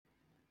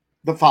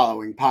The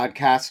following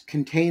podcast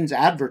contains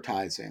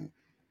advertising.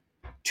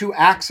 To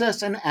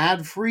access an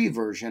ad-free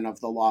version of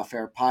the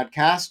Lawfare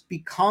podcast,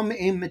 become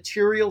a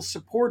material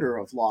supporter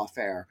of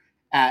Lawfare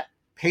at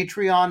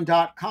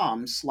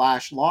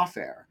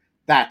patreon.com/lawfare.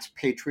 That's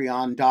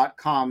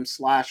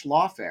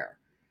patreon.com/lawfare.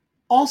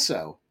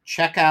 Also,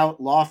 check out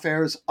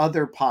Lawfare's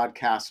other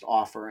podcast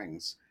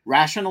offerings: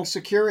 Rational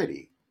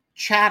Security,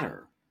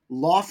 Chatter,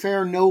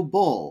 Lawfare No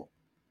Bull,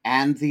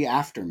 and The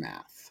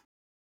Aftermath.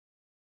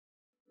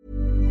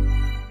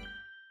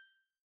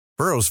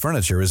 Burrow's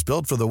furniture is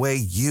built for the way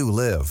you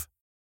live.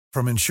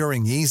 From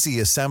ensuring easy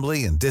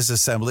assembly and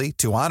disassembly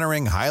to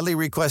honoring highly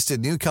requested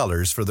new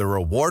colors for their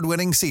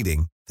award-winning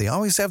seating, they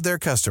always have their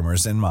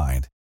customers in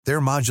mind.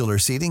 Their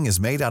modular seating is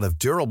made out of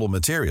durable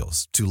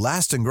materials to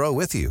last and grow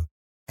with you.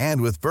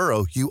 And with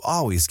Burrow, you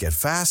always get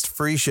fast,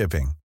 free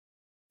shipping.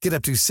 Get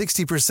up to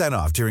 60%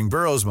 off during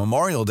Burrow's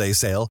Memorial Day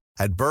sale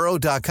at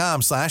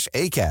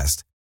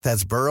burrow.com/ACAST.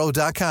 That's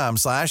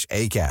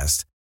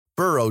burrow.com/ACAST.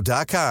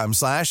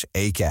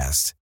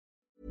 burrow.com/ACAST.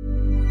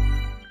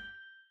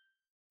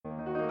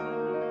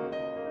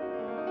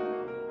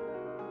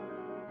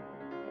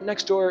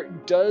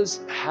 Nextdoor does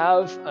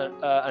have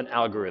an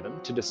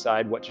algorithm to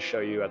decide what to show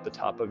you at the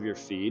top of your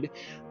feed.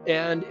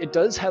 And it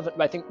does have,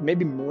 I think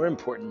maybe more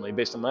importantly,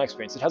 based on my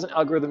experience, it has an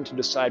algorithm to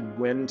decide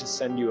when to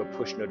send you a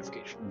push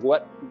notification.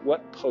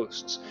 What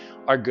posts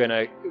are going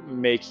to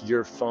make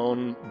your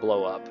phone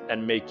blow up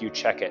and make you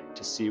check it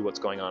to see what's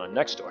going on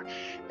Nextdoor.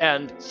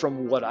 And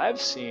from what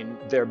I've seen,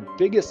 their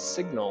biggest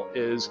signal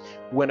is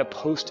when a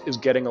post is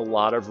getting a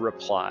lot of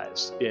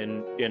replies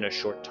in a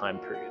short time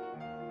period.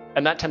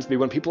 And that tends to be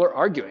when people are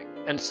arguing.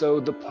 And so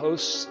the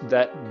posts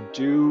that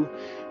do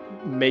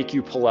make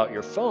you pull out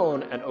your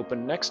phone and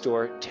open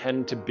Nextdoor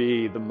tend to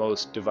be the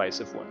most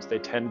divisive ones. They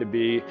tend to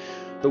be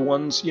the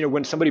ones,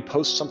 when somebody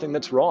posts something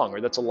that's wrong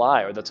or that's a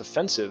lie or that's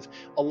offensive,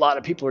 a lot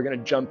of people are going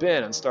to jump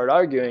in and start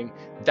arguing.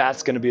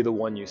 That's going to be the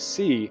one you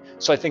see.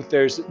 So I think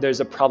there's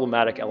a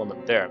problematic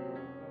element there.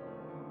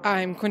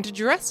 I'm Quinta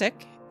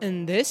Jurecic,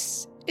 and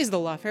this is the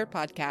Lawfare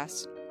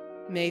Podcast,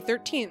 May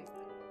 13th,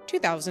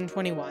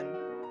 2021.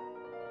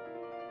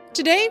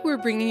 Today, we're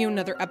bringing you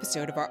another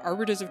episode of our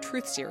Arbiters of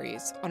Truth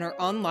series on our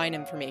online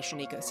information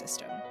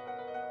ecosystem.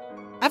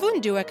 Evelyn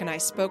Dueck and I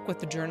spoke with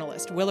the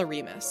journalist Will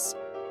Aremus,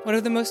 one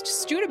of the most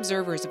astute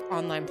observers of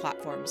online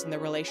platforms and their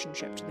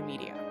relationship to the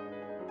media.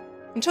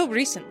 Until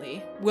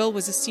recently, Will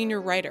was a senior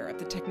writer at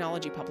the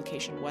technology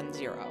publication 10,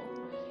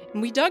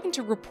 and we dug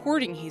into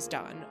reporting he's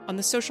done on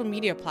the social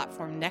media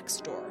platform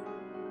Nextdoor.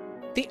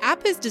 The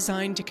app is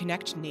designed to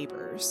connect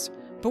neighbors,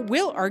 but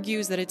Will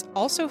argues that it's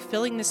also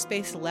filling the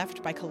space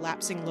left by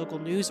collapsing local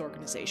news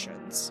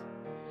organizations,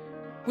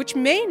 which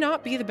may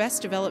not be the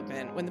best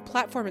development when the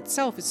platform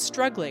itself is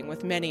struggling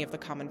with many of the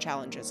common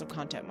challenges of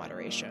content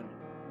moderation.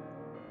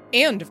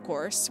 And, of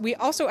course, we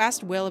also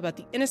asked Will about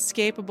the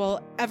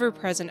inescapable,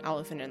 ever-present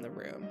elephant in the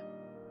room: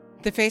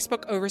 the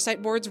Facebook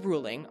Oversight Board's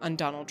ruling on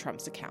Donald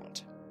Trump's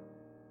account.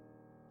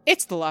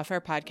 It's the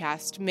Lawfare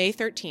Podcast, May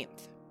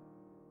 13th.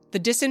 The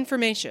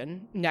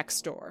Disinformation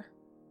Nextdoor.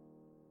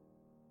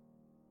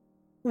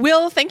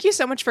 Will, thank you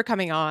so much for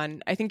coming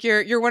on. I think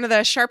you're one of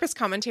the sharpest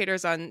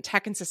commentators on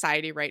tech and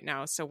society right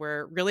now, so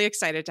we're really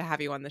excited to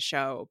have you on the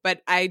show.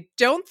 But I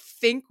don't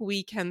think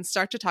we can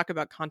start to talk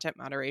about content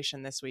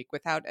moderation this week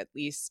without at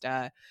least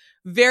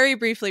very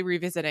briefly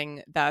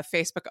revisiting the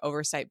Facebook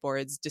Oversight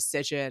Board's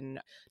decision,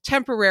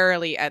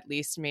 temporarily at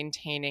least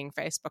maintaining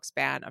Facebook's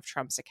ban of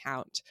Trump's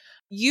account.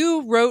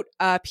 You wrote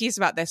a piece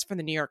about this for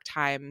the New York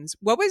Times.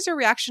 What was your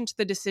reaction to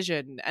the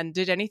decision, and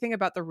did anything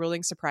about the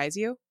ruling surprise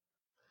you?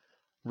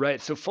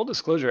 Right. So full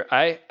disclosure,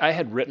 I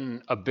had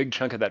written a big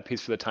chunk of that piece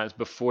for the Times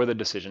before the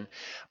decision.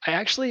 I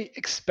actually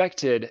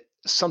expected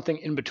something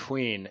in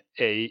between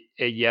a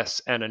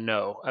yes and a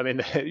no. I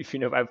mean, if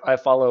I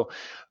follow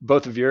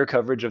both of your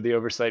coverage of the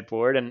Oversight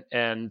Board,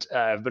 and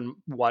I've been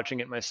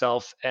watching it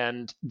myself,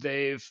 and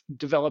they've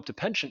developed a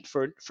penchant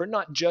for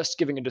not just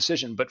giving a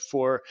decision, but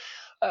for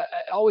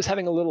always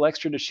having a little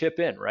extra to chip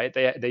in, right?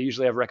 They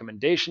usually have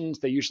recommendations.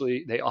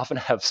 They often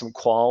have some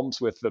qualms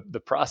with the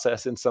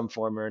process in some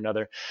form or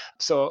another.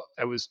 So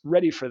I was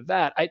ready for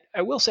that.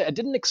 I will say I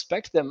didn't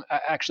expect them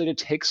actually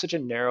to take such a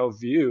narrow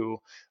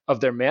view of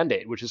their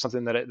mandate, which is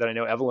something that I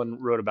know Evelyn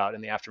wrote about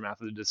in the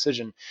aftermath of the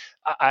decision.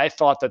 I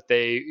thought that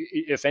they,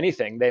 if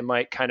anything, they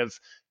might kind of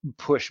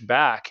push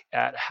back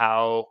at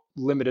how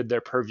limited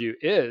their purview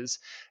is,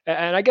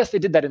 and I guess they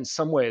did that in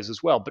some ways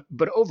as well.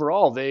 But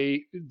overall,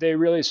 they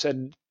really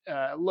said,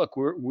 look,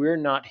 we're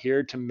not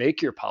here to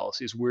make your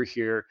policies. We're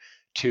here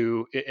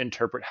to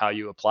interpret how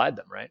you applied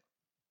them, right?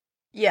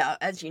 Yeah,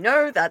 as you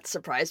know, that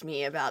surprised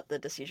me about the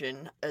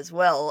decision as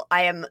well.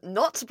 I am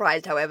not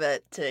surprised, however,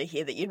 to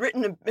hear that you'd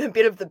written a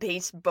bit of the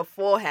piece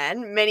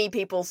beforehand. Many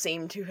people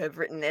seem to have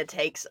written their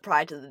takes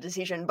prior to the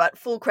decision, but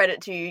full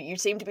credit to you, you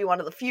seem to be one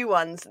of the few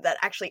ones that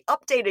actually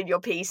updated your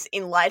piece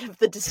in light of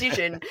the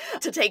decision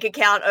to take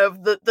account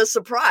of the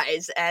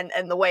surprise and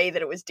the way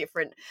that it was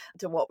different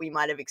to what we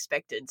might have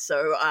expected.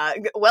 So,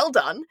 well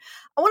done.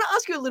 I want to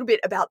ask you a little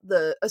bit about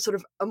a sort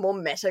of a more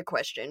meta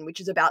question,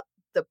 which is about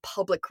the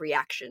public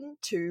reaction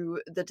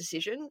to the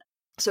decision.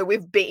 So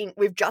we've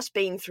just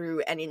been through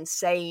an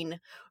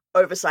insane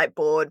oversight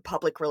board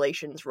public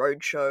relations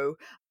roadshow.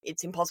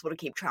 It's impossible to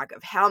keep track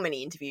of how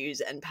many interviews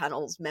and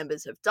panels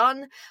members have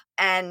done.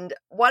 And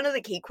one of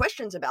the key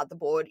questions about the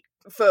board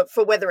for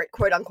whether it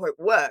quote unquote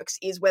works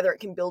is whether it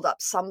can build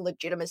up some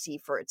legitimacy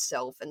for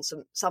itself and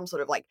some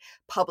sort of like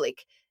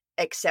public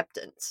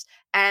acceptance.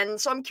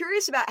 And so I'm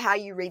curious about how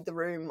you read the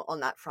room on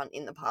that front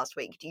in the past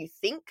week. Do you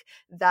think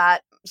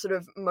that sort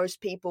of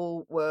most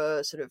people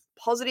were sort of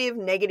positive,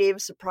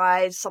 negative,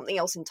 surprised, something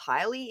else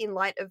entirely in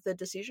light of the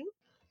decision?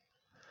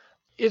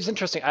 It's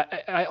interesting.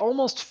 I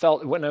almost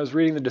felt when I was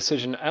reading the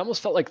decision, I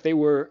almost felt like they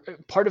were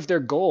part of their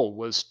goal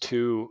was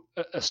to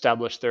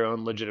establish their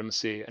own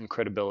legitimacy and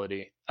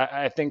credibility.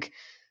 I think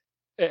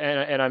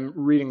and I'm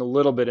reading a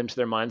little bit into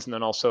their minds and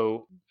then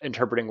also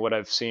interpreting what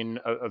I've seen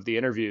of the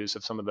interviews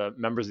of some of the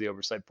members of the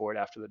oversight board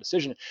after the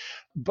decision.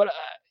 But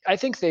I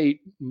think they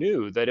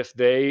knew that if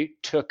they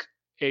took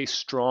a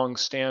strong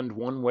stand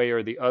one way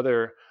or the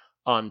other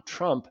on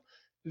Trump,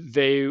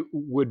 they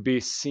would be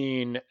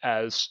seen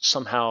as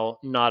somehow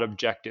not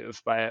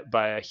objective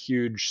by a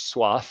huge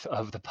swath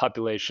of the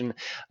population.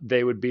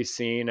 They would be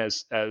seen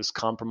as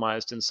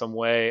compromised in some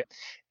way.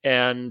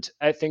 And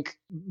I think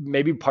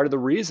maybe part of the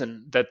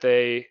reason that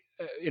they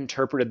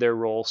interpreted their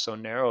role so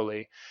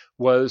narrowly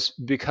was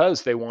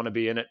because they want to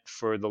be in it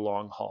for the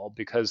long haul,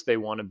 because they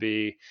want to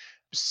be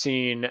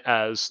seen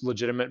as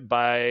legitimate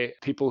by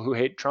people who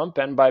hate Trump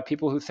and by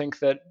people who think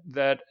that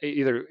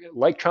either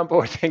like Trump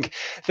or think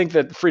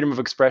that freedom of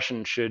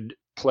expression should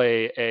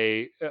play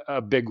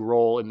a big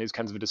role in these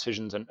kinds of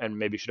decisions and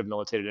maybe should have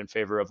militated in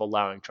favor of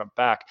allowing Trump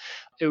back.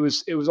 It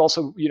was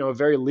also a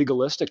very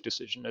legalistic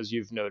decision, as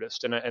you've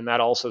noticed, and that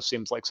also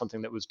seems like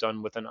something that was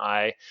done with an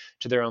eye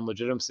to their own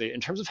legitimacy. In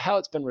terms of how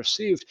it's been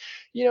received,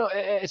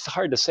 it's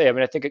hard to say. I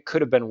mean, I think it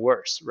could have been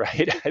worse,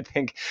 right? I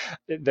think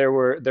there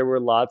were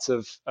lots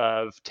of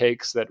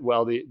takes that,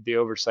 well, the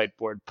oversight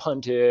board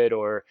punted,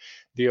 or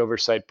the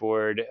oversight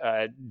board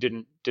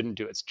didn't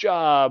do its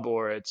job,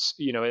 or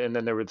and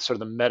then there were sort of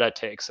the meta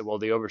takes of, well,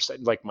 the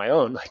oversight, like my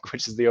own, like,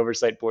 which is the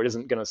oversight board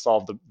isn't going to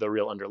solve the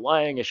real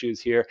underlying issues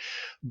here.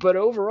 But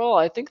overall,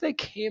 I think they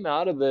came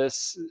out of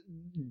this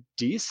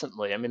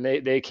decently. I mean,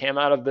 they came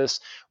out of this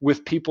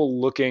with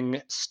people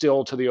looking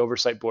still to the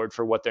oversight board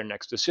for what their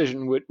next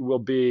decision will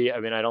be. I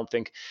mean, I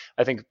think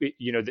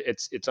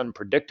it's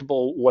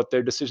unpredictable what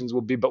their decisions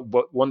will be,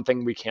 but one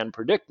thing we can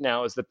predict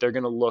now is that they're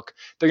going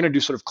to do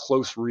sort of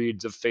close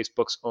reads of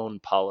Facebook's own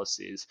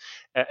policies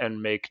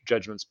and make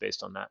judgments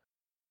based on that.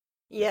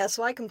 Yeah,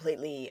 so I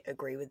completely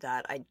agree with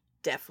that. I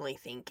definitely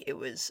think it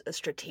was a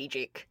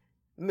strategic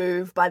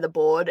move by the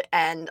board,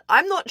 and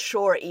I'm not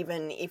sure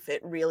even if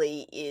it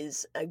really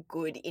is a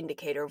good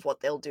indicator of what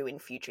they'll do in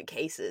future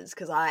cases,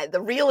 because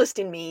the realist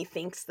in me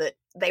thinks that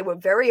they were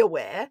very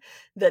aware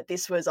that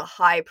this was a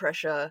high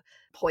pressure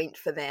point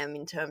for them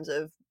in terms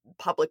of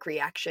public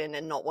reaction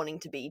and not wanting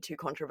to be too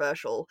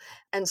controversial.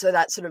 And so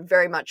that sort of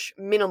very much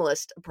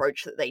minimalist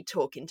approach that they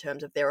took in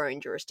terms of their own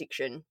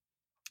jurisdiction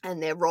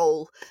and their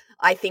role,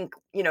 I think,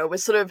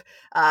 was sort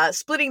of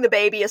splitting the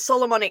baby, a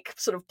Solomonic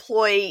sort of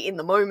ploy in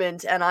the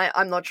moment, and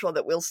I'm not sure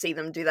that we'll see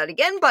them do that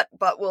again, but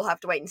we'll have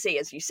to wait and see.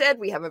 As you said,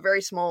 we have a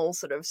very small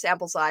sort of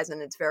sample size,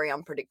 and it's very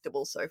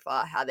unpredictable so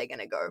far how they're going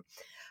to go.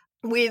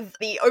 With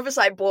the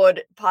oversight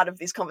board part of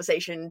this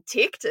conversation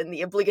ticked and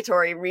the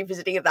obligatory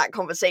revisiting of that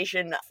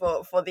conversation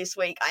for this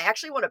week, I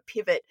actually want to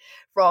pivot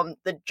from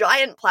the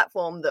giant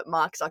platform that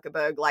Mark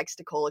Zuckerberg likes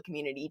to call a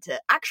community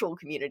to actual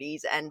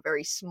communities and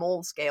very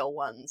small scale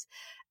ones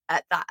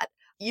at that.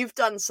 You've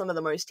done some of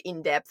the most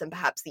in-depth and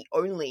perhaps the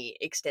only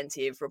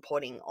extensive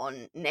reporting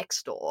on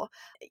Nextdoor.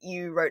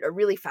 You wrote a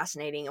really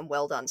fascinating and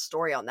well-done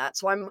story on that.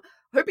 So I'm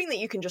hoping that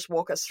you can just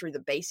walk us through the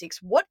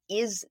basics. What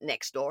is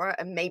Nextdoor?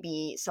 And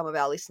maybe some of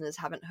our listeners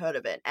haven't heard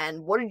of it.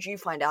 And what did you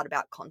find out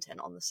about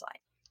content on the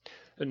site?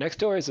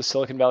 Nextdoor is a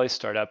Silicon Valley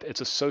startup. It's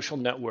a social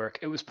network.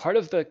 It was part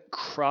of the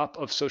crop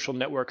of social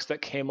networks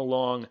that came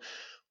along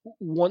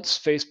once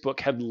Facebook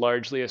had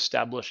largely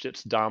established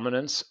its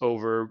dominance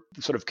over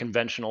sort of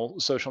conventional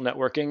social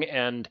networking,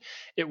 and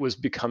it was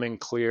becoming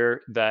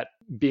clear that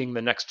being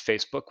the next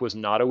Facebook was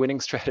not a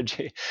winning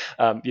strategy.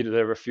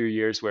 There were a few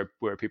years where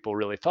people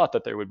really thought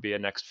that there would be a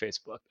next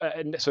Facebook.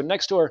 And so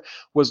Nextdoor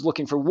was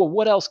looking for, well,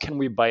 what else can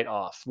we bite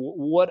off?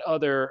 What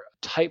other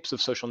types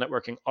of social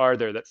networking are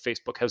there that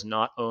Facebook has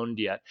not owned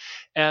yet?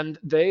 And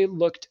they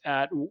looked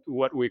at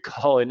what we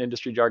call in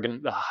industry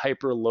jargon the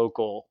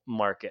hyper-local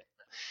market.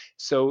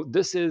 So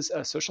this is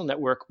a social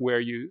network where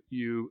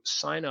you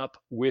sign up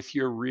with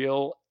your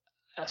real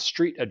a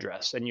street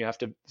address, and you have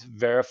to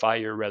verify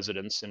your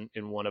residence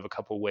in one of a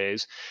couple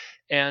ways.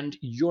 And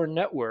your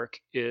network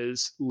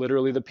is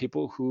literally the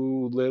people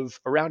who live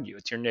around you.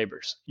 It's your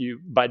neighbors. You,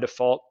 by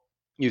default,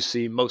 you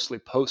see mostly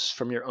posts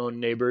from your own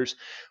neighbors.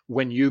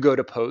 When you go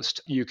to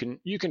post, you can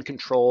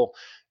control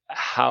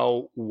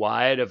how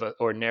wide of a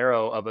or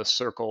narrow of a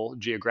circle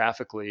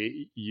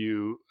geographically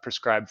you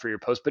prescribe for your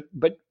post,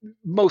 but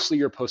mostly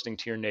you're posting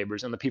to your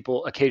neighbors and the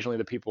people, occasionally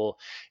the people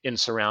in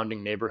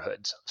surrounding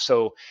neighborhoods.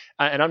 So,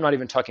 and I'm not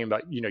even talking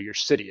about your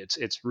city.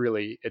 It's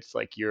really, it's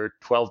like your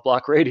 12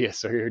 block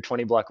radius or your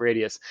 20 block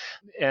radius.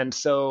 And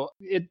so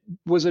it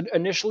was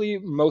initially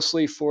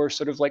mostly for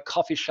sort of like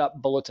coffee shop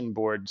bulletin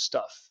board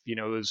stuff.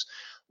 It was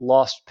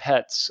lost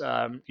pets.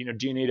 Do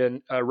you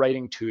need a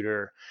writing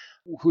tutor?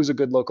 Who's a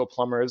good local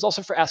plumber? It's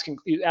also for asking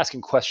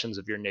questions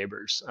of your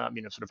neighbors.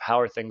 Sort of how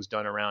are things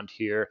done around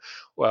here?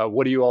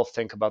 What do you all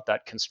think about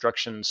that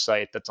construction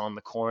site that's on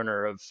the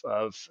corner of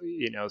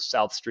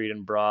South Street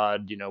and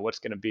Broad? What's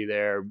going to be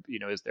there?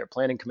 Is there a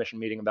planning commission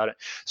meeting about it?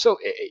 So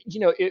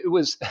it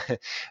was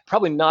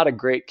probably not a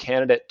great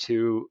candidate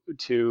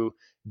to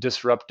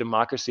disrupt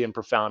democracy in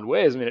profound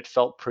ways. I mean, it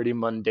felt pretty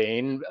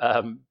mundane,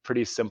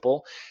 pretty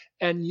simple.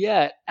 And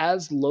yet,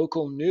 as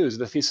local news,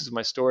 the thesis of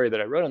my story that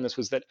I wrote on this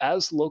was that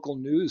as local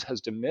news has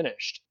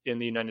diminished in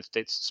the United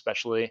States,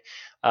 especially,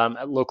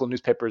 local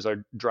newspapers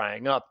are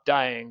drying up,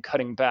 dying,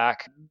 cutting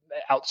back,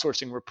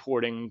 outsourcing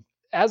reporting.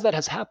 As that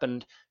has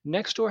happened,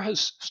 Nextdoor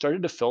has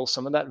started to fill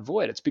some of that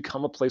void. It's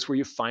become a place where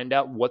you find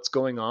out what's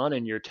going on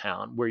in your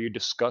town, where you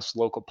discuss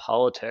local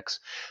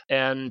politics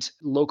and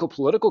local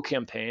political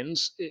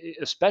campaigns,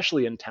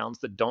 especially in towns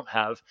that don't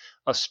have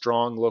a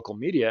strong local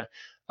media,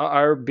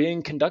 are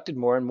being conducted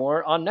more and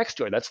more on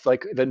Nextdoor. That's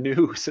like the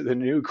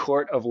new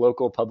court of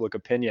local public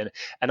opinion,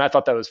 and I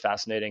thought that was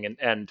fascinating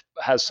and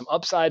has some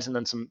upsides and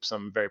then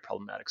some very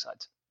problematic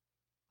sides.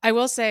 I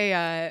will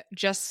say,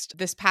 just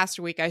this past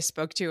week, I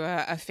spoke to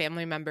a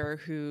family member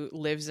who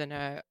lives in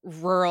a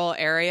rural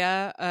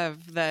area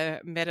of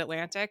the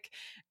Mid-Atlantic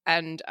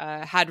and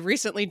had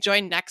recently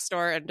joined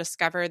Nextdoor and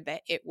discovered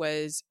that it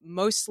was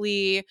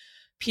mostly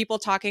people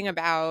talking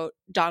about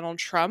Donald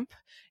Trump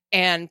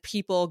and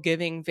people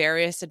giving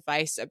various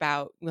advice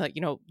about,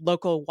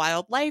 local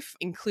wildlife,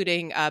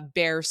 including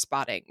bear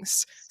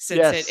spottings, since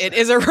Yes. it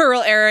is a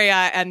rural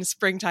area and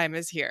springtime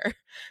is here.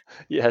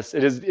 Yes,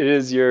 it is. It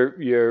is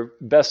your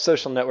best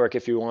social network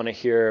if you want to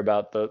hear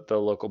about the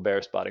local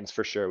bear spottings,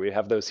 for sure. We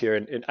have those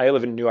here. I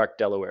live in Newark,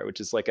 Delaware, which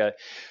is like a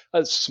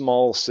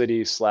small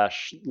city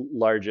slash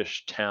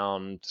largest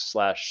town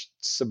slash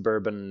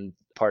suburban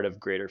part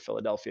of Greater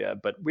Philadelphia.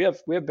 But we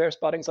have bear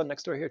spottings on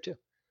Nextdoor here too.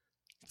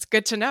 It's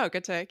good to know.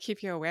 Good to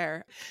keep you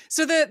aware.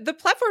 So the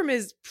platform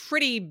is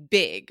pretty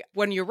big.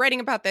 When you're writing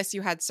about this,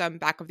 you had some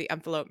back of the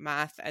envelope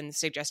math and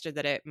suggested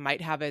that it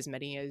might have as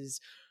many as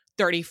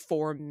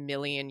 34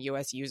 million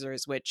US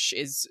users, which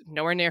is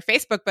nowhere near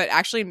Facebook, but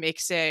actually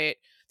makes it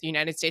the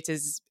United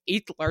States'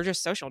 eighth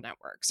largest social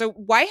network. So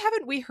why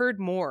haven't we heard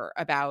more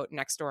about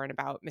Nextdoor and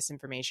about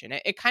misinformation?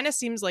 It kind of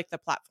seems like the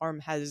platform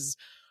has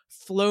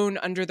flown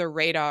under the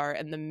radar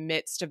in the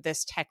midst of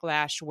this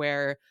techlash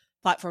where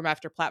platform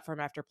after platform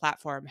after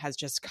platform has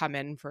just come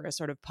in for a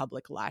sort of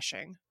public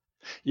lashing.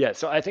 Yeah,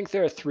 so I think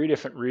there are three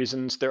different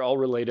reasons. They're all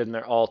related and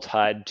they're all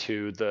tied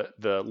to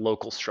the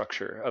local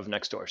structure of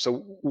Nextdoor.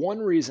 So one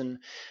reason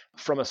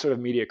from a sort of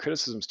media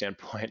criticism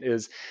standpoint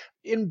is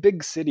in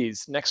big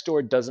cities,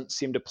 Nextdoor doesn't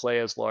seem to play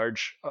as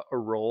large a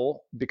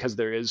role because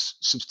there is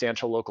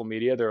substantial local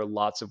media. There are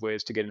lots of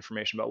ways to get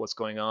information about what's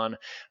going on.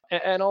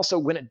 And also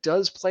when it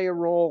does play a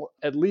role,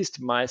 at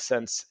least my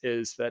sense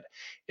is that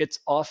it's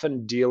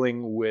often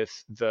dealing with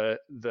the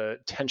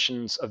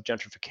tensions of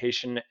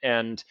gentrification.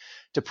 And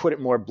to put it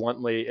more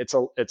bluntly,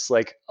 it's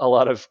like a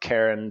lot of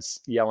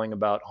Karens yelling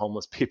about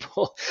homeless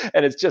people.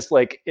 And it's just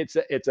like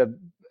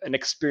an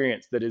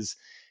experience that is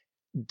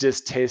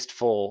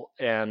distasteful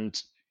and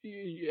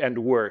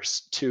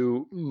worse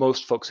to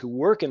most folks who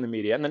work in the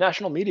media. And the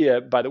national media,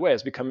 by the way,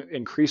 has become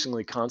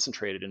increasingly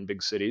concentrated in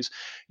big cities.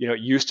 It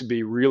used to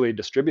be really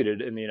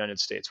distributed in the United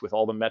States with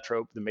all the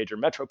major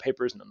metro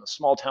papers and then the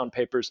small town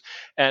papers.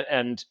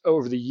 And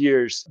over the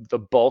years, the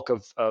bulk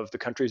of the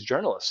country's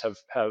journalists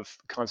have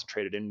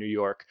concentrated in New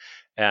York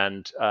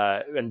and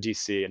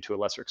DC, and to a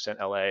lesser extent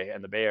LA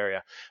and the Bay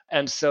Area.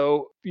 And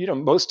so,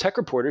 most tech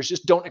reporters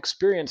just don't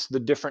experience the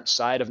different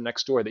side of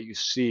Nextdoor that you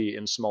see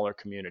in smaller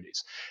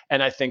communities.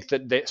 And I think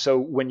that so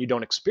when you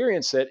don't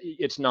experience it,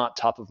 it's not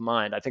top of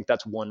mind. I think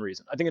that's one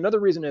reason. I think another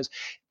reason is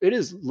it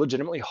is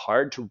legitimately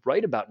hard to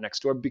write about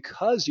Nextdoor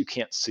because you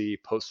can't see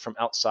posts from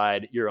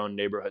outside your own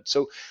neighborhood.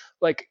 So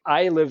like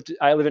I live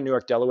in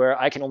Newark, Delaware.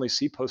 I can only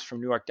see posts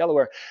from Newark,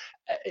 Delaware.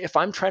 If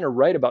I'm trying to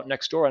write about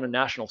Nextdoor on a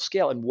national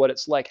scale and what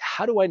it's like,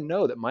 how do I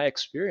know that my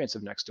experience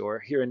of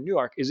Nextdoor here in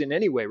Newark is in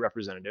any way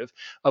representative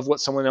of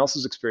what someone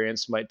else's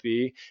experience might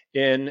be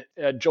in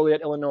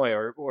Joliet, Illinois,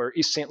 or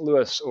East St.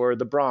 Louis, or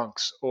the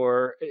Bronx,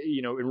 or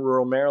in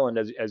rural Maryland,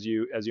 as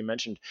you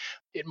mentioned?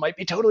 it might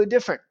be totally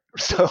different.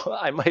 So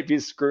I might be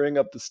screwing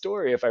up the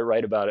story if I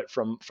write about it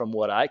from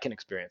what I can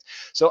experience.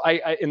 So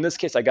I in this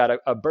case, I got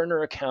a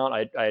burner account.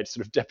 I had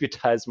sort of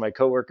deputized my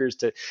coworkers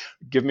to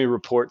give me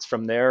reports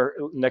from their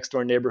next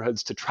door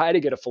neighborhoods to try to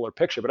get a fuller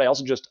picture. But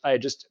I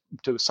just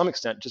to some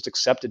extent just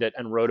accepted it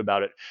and wrote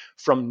about it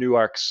from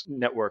Newark's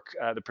network,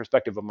 the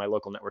perspective of my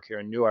local network here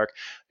in Newark,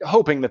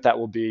 hoping that that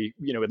will be,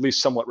 at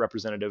least somewhat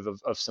representative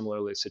of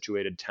similarly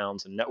situated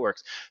towns and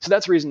networks. So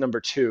that's reason number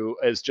two,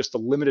 is just the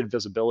limited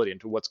visibility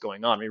into what's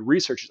going on. I mean,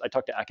 researchers, I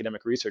talked to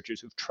academic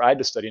researchers who've tried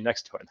to study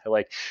Nextdoor, and they're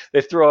like,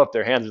 they throw up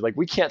their hands. They're like,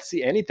 we can't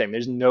see anything.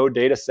 There's no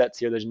data sets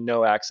here. There's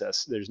no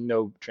access. There's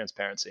no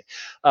transparency.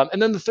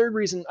 And then the third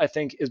reason, I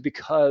think, is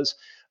because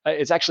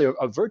it's actually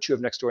a virtue of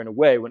Nextdoor in a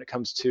way when it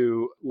comes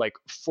to like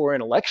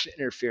foreign election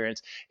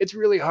interference. It's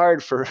really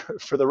hard for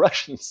the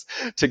Russians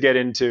to get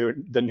into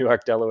the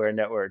Newark Delaware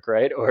network,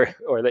 right,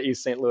 or the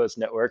East St. Louis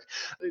network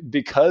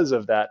because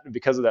of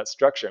that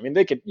structure. I mean,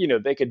 they could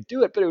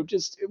do it, but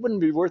it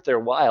wouldn't be worth their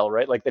while,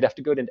 right? Like they'd have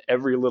to go into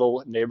every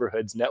little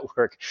neighborhood's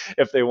network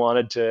if they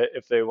wanted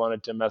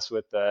to mess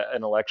with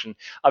an election.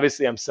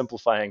 Obviously, I'm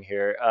simplifying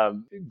here,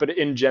 but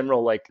in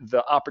general, like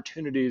the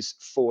opportunities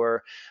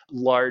for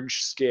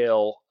large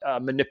scale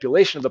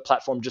manipulation of the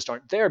platform just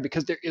aren't there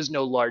because there is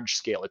no large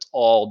scale. It's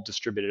all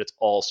distributed. It's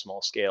all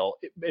small scale.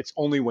 It's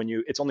only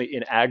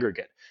in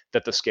aggregate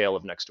that the scale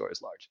of Nextdoor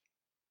is large.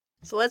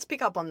 So let's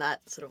pick up on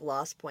that sort of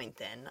last point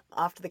then.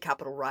 After the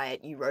Capitol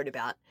riot, you wrote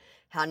about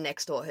how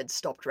Nextdoor had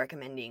stopped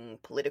recommending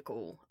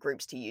political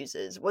groups to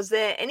users. Was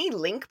there any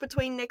link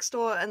between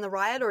Nextdoor and the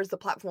riot, or is the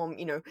platform,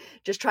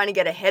 just trying to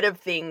get ahead of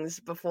things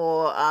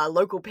before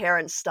local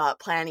parents start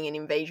planning an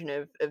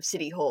invasion of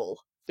City Hall?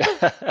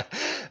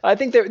 I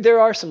think there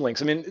are some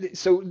links. I mean,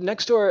 so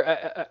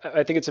Nextdoor,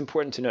 I think it's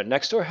important to note,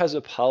 Nextdoor has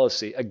a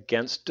policy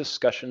against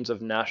discussions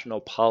of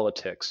national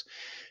politics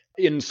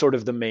in sort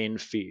of the main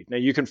feed. Now,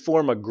 you can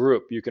form a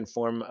group, you can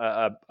form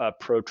a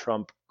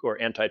pro-Trump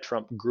or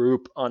anti-Trump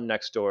group on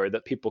Nextdoor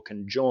that people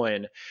can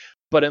join.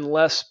 But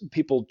unless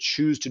people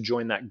choose to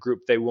join that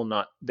group, they will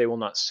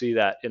not see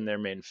that in their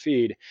main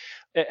feed.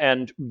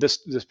 And this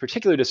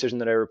particular decision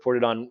that I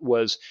reported on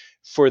was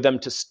for them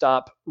to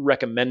stop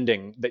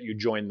recommending that you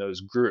join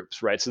those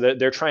groups, right? So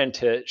they're trying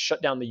to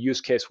shut down the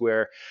use case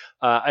where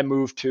I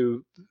moved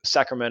to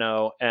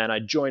Sacramento and I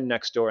joined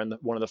Nextdoor, and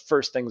one of the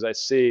first things I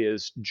see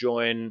is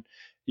join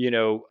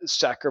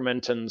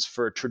Sacramentans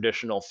for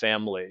traditional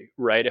family,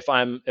 right? If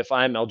I'm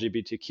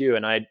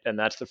LGBTQ and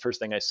that's the first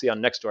thing I see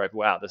on Nextdoor,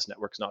 wow, this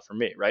network's not for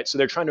me, right? So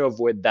they're trying to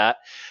avoid that.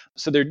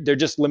 So they're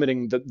just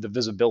limiting the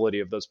visibility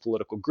of those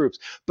political groups.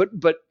 But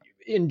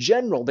in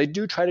general, they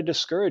do try to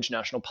discourage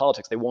national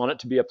politics. They want it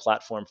to be a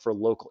platform for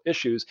local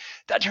issues.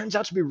 That turns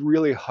out to be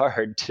really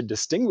hard to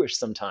distinguish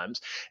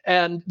sometimes.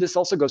 And this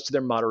also goes to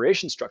their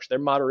moderation structure. Their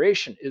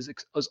moderation is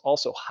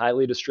also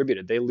highly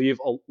distributed. They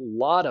leave a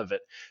lot of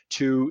it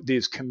to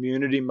these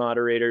community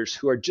moderators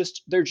who are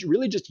they're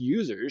really just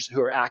users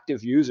who are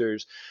active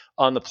users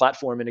on the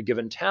platform in a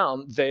given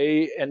town.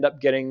 They end up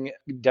getting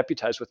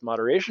deputized with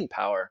moderation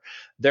power.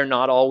 They're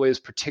not always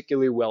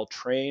particularly well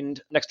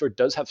trained. Nextdoor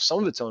does have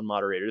some of its own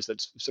moderators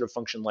that sort of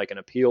function like an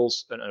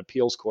appeals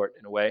court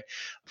in a way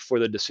for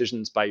the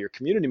decisions by your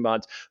community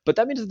mods. But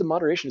that means that the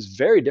moderation is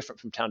very different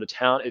from town to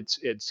town.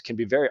 It can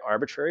be very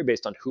arbitrary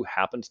based on who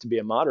happens to be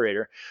a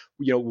moderator.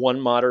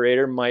 One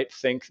moderator might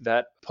think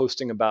that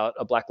posting about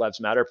a Black Lives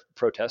Matter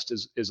protest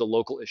is a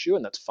local issue,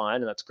 and that's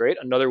fine and that's great.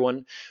 Another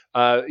one,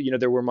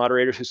 there were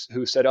moderators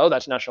who said, "Oh,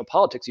 that's national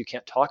politics. You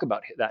can't talk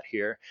about that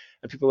here."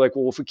 And people are like,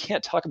 "Well, if we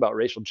can't talk about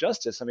racial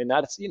justice, I mean,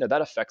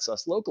 that affects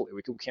us locally.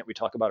 Can't we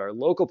talk about our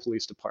local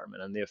police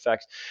department and the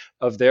effect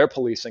of their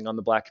policing on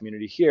the Black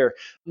community here?"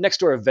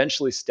 Nextdoor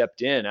eventually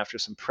stepped in after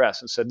some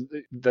press and said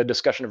the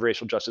discussion of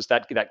racial justice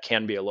that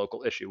can be a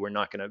local issue. We're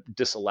not going to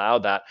disallow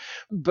that.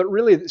 But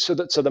really, so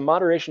the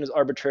moderation is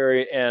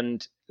arbitrary,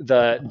 and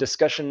the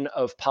discussion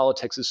of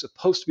politics is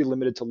supposed to be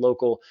limited to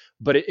local,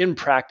 but in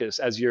practice,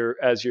 as your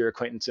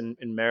acquaintance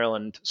in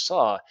Maryland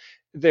saw,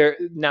 their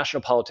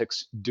national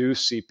politics do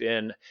seep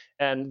in,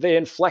 and they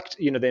inflect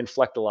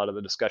a lot of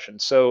the discussion.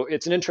 So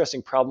it's an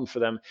interesting problem for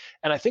them,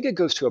 and I think it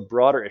goes to a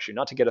broader issue.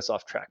 Not to get us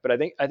off track, but I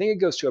think it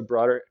goes to a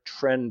broader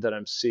trend that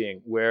I'm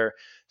seeing, where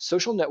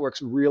social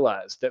networks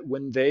realize that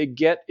when they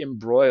get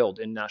embroiled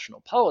in national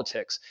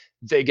politics,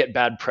 they get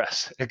bad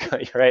press,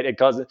 right? It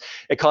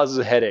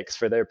causes headaches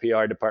for their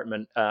PR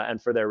department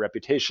and for their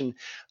reputation.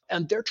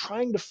 And they're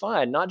trying to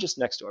find, not just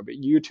Nextdoor, but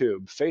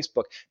YouTube,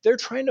 Facebook, they're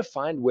trying to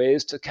find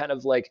ways to kind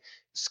of like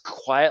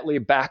quietly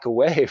back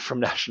away from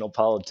national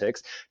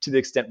politics to the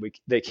extent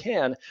they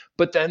can.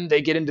 But then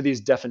they get into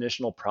these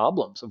definitional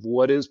problems of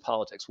what is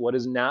politics, what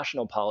is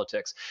national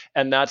politics.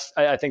 And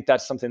I think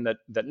that's something that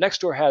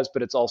Nextdoor has,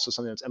 but it's also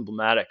something that's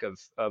emblematic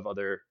of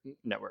other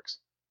networks.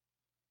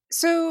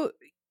 So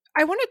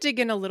I want to dig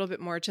in a little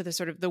bit more to the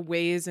sort of the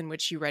ways in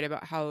which you write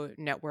about how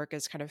network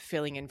is kind of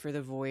filling in for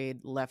the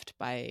void left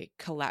by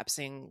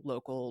collapsing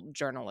local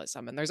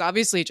journalism. And there's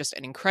obviously just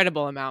an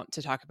incredible amount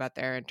to talk about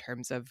there in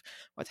terms of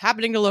what's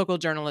happening to local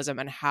journalism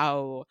and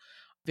how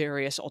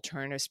various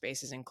alternative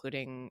spaces,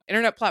 including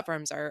internet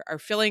platforms, are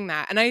filling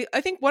that. And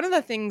I think one of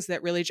the things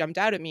that really jumped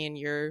out at me in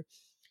your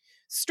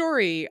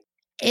story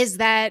is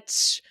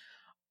that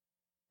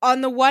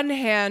on the one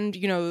hand,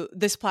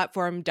 this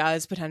platform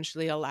does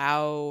potentially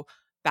allow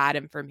bad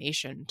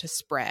information to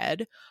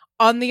spread.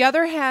 On the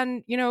other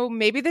hand,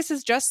 maybe this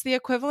is just the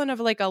equivalent of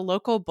like a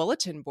local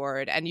bulletin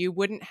board, and you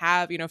wouldn't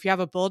have, if you have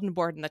a bulletin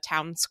board in the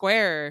town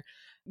square,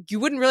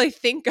 you wouldn't really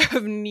think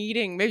of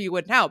needing, maybe you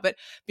would now, but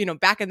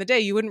back in the day,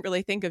 you wouldn't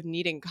really think of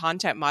needing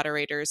content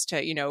moderators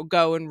to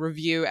go and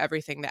review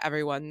everything that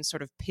everyone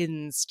sort of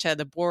pins to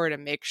the board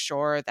and make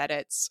sure that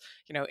it's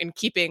in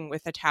keeping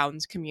with the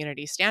town's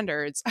community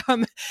standards.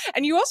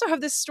 And you also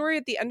have this story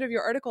at the end of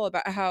your article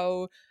about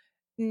how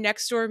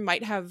Nextdoor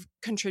might have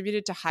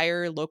contributed to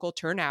higher local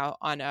turnout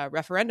on a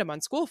referendum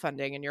on school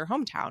funding in your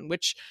hometown,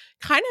 which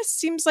kind of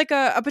seems like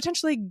a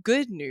potentially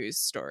good news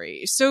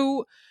story.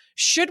 So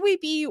should we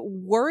be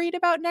worried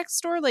about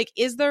Nextdoor? Like,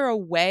 is there a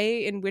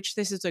way in which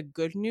this is a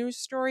good news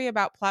story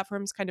about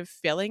platforms kind of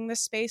filling the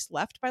space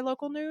left by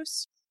local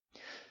news?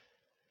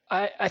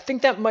 I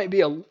think that might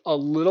be a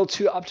little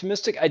too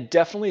optimistic. I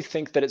definitely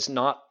think that it's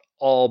not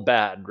all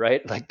bad,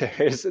 right? Like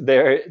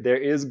there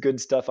is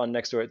good stuff on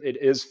Nextdoor. It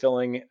is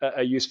filling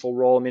a useful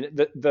role. I mean,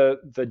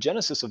 the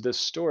genesis of this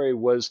story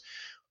was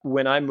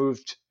when I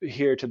moved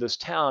here to this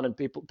town, and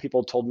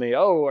people told me,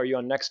 "Oh, are you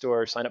on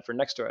Nextdoor? Sign up for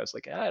Nextdoor." I was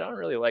like, I don't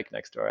really like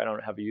Nextdoor. I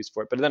don't have a use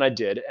for it. But then I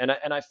did, and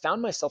I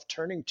found myself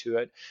turning to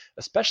it,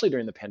 especially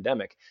during the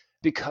pandemic,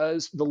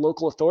 because the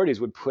local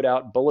authorities would put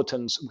out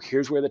bulletins.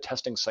 Here's where the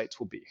testing sites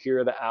will be. Here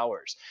are the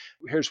hours.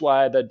 Here's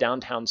why the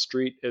downtown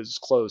street is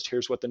closed.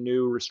 Here's what the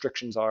new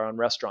restrictions are on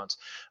restaurants.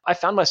 I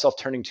found myself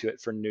turning to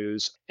it for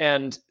news.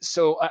 And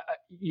so,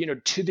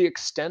 to the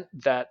extent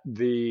that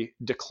the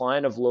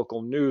decline of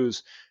local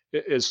news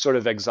is sort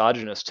of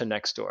exogenous to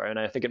Nextdoor, and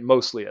I think it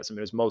mostly is. I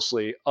mean, it's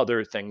mostly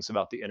other things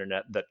about the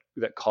internet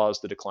that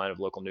caused the decline of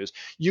local news.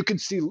 You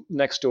could see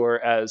Nextdoor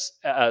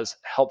as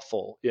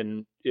helpful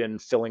in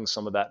filling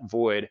some of that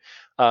void.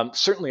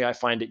 Certainly, I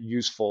find it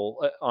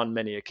useful on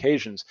many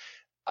occasions.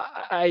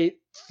 I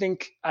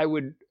think I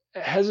would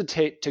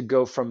hesitate to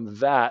go from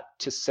that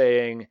to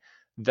saying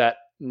that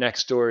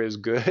Nextdoor is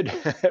good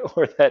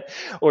or that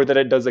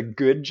it does a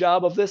good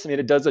job of this. I mean,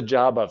 it does a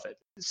job of it.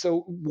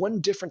 So one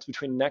difference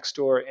between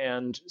Nextdoor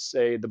and,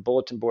 say, the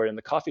bulletin board in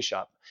the coffee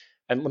shop,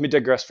 and let me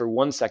digress for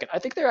 1 second. I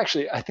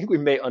think we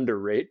may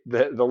underrate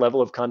the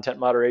level of content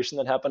moderation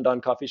that happened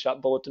on coffee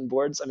shop bulletin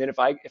boards. I mean, if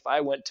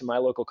I went to my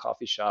local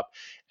coffee shop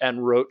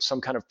and wrote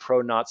some kind of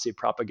pro-Nazi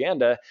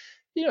propaganda,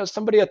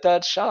 somebody at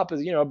that shop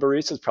is, a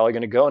barista is probably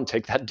going to go and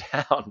take that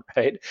down,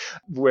 right?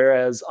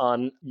 Whereas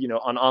on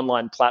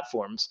online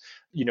platforms,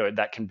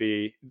 that can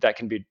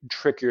be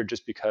trickier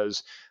just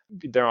because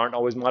there aren't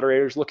always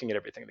moderators looking at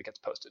everything that gets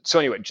posted. So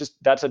anyway, just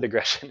that's a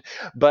digression.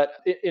 But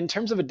in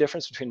terms of a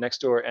difference between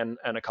Nextdoor and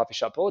a coffee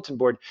shop bulletin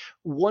board,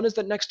 one is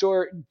that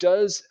Nextdoor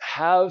does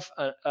have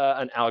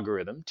an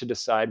algorithm to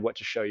decide what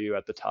to show you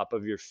at the top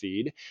of your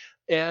feed.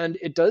 And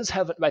it does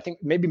have, I think,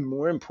 maybe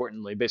more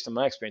importantly, based on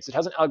my experience, it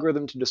has an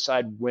algorithm to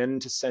decide when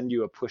to send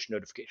you a push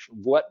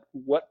notification. What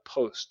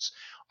posts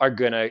are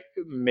going to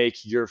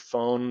make your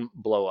phone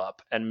blow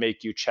up and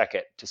make you check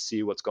it to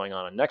see what's going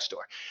on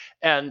Nextdoor.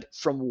 And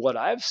from what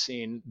I've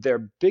seen,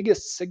 their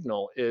biggest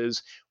signal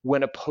is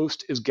when a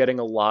post is getting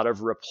a lot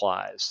of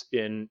replies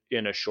in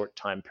a short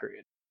time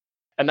period.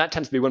 And that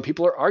tends to be when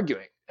people are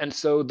arguing. And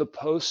so the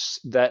posts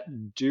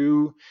that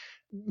do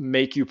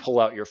make you pull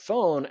out your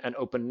phone and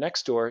open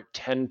Nextdoor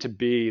tend to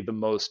be the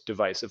most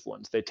divisive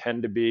ones. They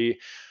tend to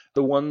be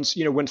the ones,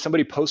 when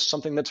somebody posts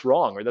something that's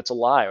wrong or that's a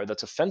lie or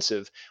that's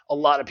offensive, a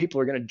lot of people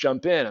are going to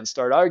jump in and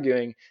start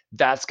arguing.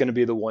 That's going to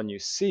be the one you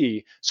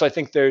see. So I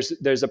think there's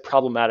a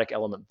problematic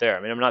element there. I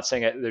mean, I'm not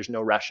saying there's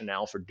no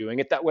rationale for doing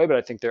it that way, but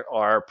I think there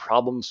are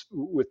problems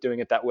with doing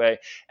it that way.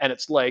 And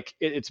it's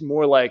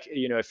more like,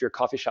 if your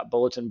coffee shop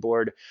bulletin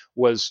board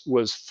was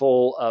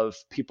full of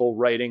people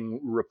writing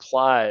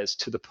replies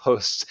to the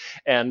posts,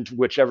 and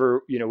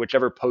whichever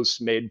posts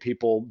made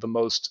people the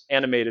most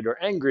animated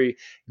or angry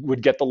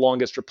would get the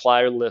longest reply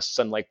lists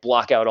and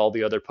block out all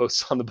the other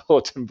posts on the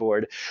bulletin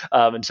board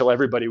until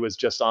everybody was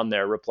just on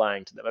there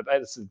replying to them.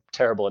 It's a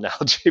terrible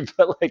analogy,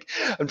 but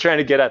I'm trying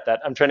to get at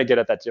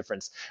that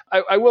difference.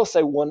 I will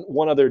say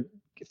one other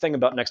thing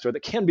about Nextdoor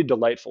that can be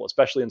delightful,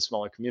 especially in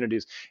smaller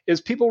communities, is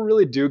people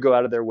really do go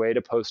out of their way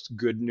to post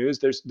good news.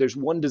 There's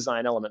one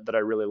design element that I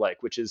really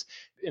like, which is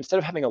instead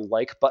of having a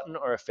like button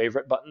or a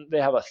favorite button,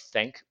 they have a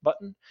thank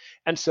button.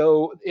 And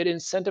so it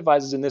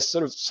incentivizes in this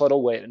sort of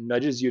subtle way. It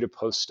nudges you to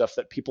post stuff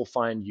that people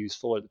find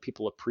useful or that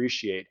people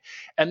appreciate.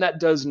 And that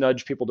does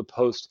nudge people to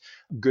post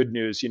good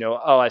news.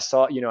 I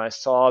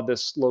saw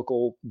this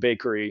local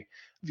bakery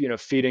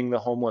feeding the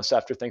homeless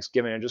after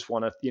Thanksgiving. I just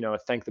want to,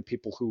 thank the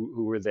people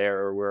who were there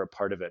or were a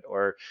part of it.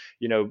 Or,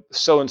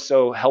 so and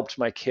so helped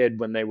my kid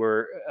when they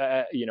were,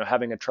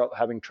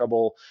 having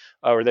trouble,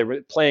 or they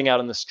were playing out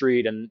in the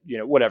street, and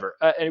whatever.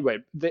 Anyway,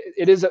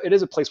 it is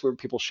a place where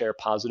people share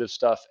positive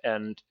stuff,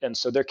 and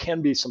so there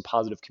can be some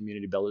positive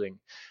community building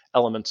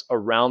elements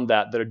around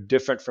that are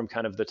different from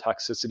kind of the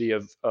toxicity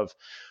of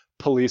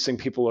policing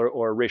people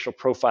or racial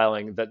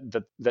profiling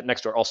that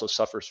Nextdoor also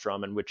suffers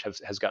from, and which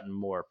has gotten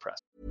more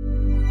press.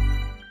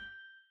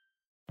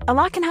 A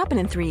lot can happen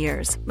in 3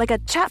 years, like a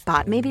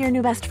chatbot may be your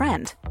new best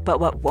friend. But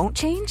what won't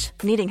change?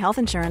 Needing health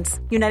insurance.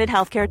 United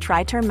Healthcare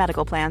Tri-Term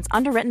Medical Plans,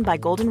 underwritten by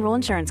Golden Rule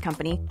Insurance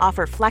Company,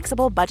 offer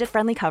flexible,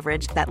 budget-friendly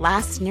coverage that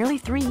lasts nearly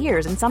 3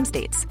 years in some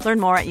states. Learn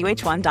more at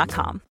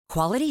uh1.com.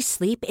 Quality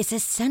sleep is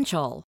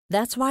essential.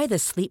 That's why the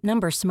Sleep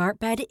Number Smart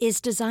Bed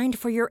is designed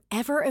for your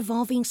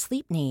ever-evolving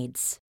sleep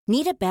needs.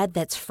 Need a bed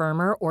that's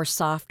firmer or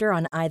softer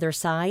on either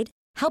side?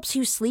 Helps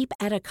you sleep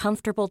at a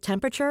comfortable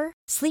temperature?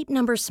 Sleep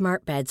Number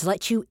Smart Beds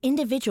let you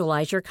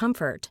individualize your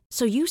comfort,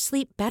 so you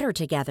sleep better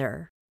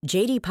together.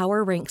 J.D.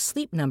 Power ranks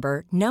Sleep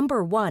Number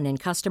number 1 in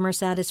customer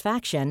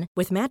satisfaction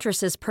with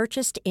mattresses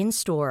purchased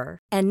in-store.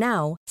 And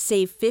now,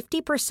 save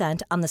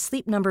 50% on the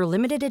Sleep Number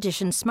Limited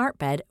Edition Smart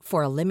Bed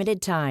for a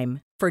limited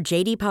time. For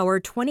J.D. Power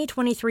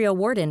 2023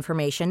 award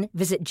information,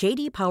 visit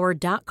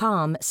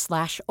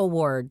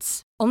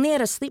jdpower.com/awards. Only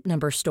at a Sleep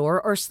Number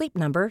store or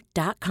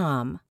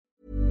sleepnumber.com.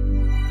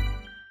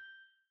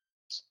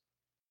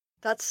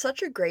 That's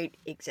such a great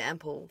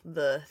example,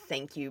 the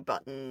thank you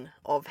button,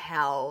 of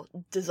how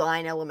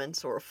design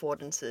elements or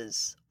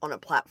affordances on a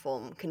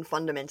platform can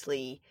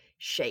fundamentally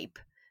shape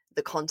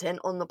the content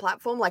on the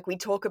platform. Like, we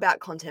talk about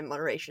content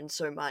moderation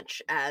so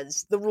much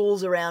as the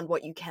rules around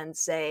what you can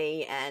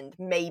say and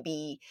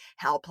maybe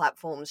how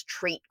platforms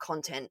treat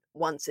content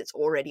once it's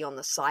already on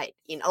the site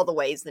in other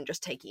ways than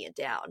just taking it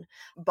down.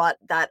 But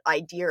that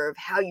idea of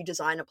how you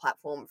design a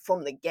platform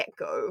from the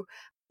get-go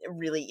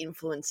really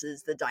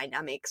influences the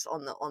dynamics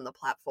on the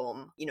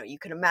platform. You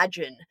can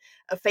imagine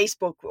a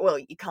Facebook, well,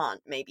 you can't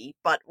maybe,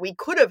 but we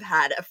could have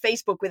had a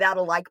Facebook without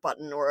a like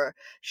button or a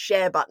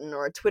share button,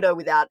 or a Twitter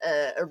without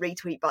a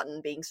retweet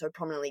button being so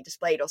prominently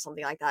displayed or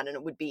something like that, and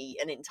it would be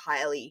an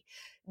entirely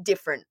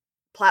different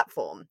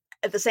platform.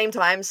 At the same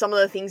time, some of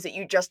the things that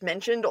you just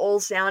mentioned all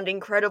sound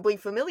incredibly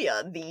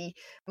familiar. The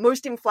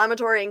most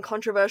inflammatory and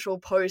controversial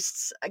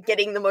posts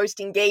getting the most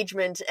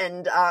engagement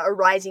and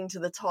rising to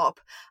the top.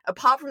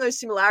 Apart from those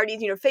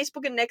similarities,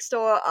 Facebook and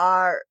Nextdoor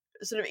are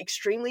sort of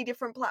extremely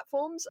different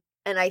platforms.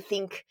 And I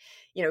think,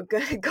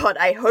 God,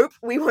 I hope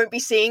we won't be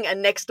seeing a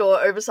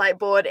Nextdoor oversight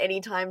board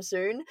anytime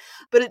soon.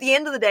 But at the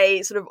end of the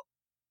day, sort of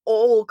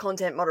all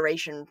content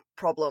moderation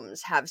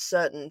problems have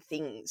certain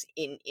things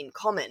in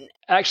common.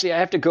 Actually, I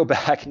have to go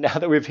back now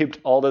that we've heaped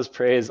all this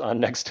praise on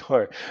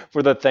Nextdoor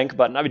for the thank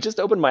button. I just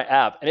opened my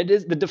app, and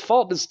the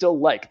default is still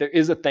like. There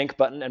is a thank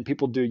button and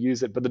people do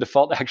use it, but the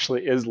default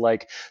actually is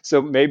like.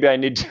 So maybe I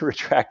need to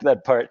retract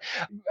that part.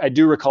 I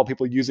do recall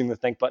people using the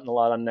thank button a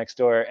lot on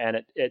Nextdoor,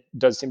 and it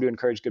does seem to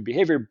encourage good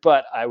behavior,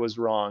 but I was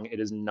wrong. It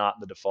is not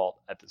the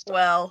default at this time.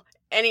 Well,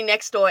 any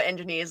Nextdoor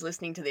engineers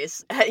listening to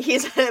this,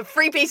 here's a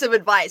free piece of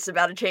advice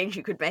about a change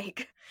you could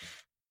make.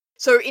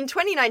 So in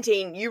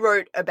 2019, you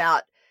wrote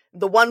about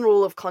the one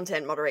rule of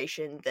content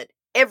moderation that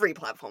every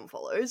platform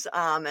follows,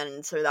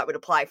 and so that would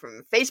apply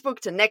from Facebook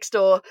to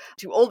Nextdoor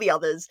to all the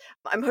others.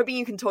 I'm hoping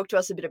you can talk to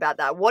us a bit about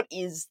that. What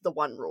is the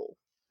one rule?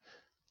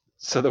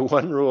 So the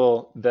one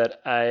rule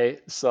that I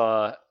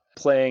saw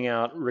playing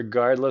out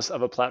regardless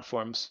of a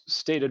platform's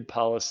stated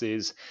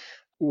policies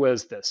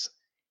was this: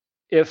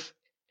 if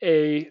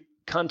a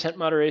content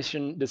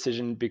moderation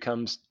decision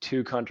becomes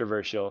too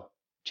controversial,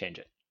 change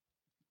it.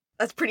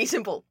 That's pretty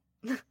simple.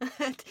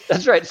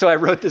 That's right. So I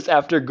wrote this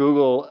after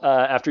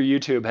after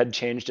YouTube had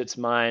changed its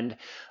mind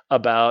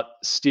about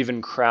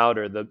Steven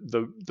Crowder,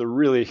 the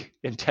really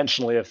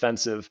intentionally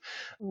offensive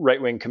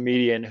right-wing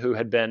comedian who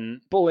had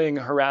been bullying,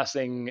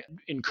 harassing,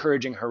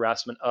 encouraging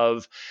harassment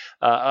of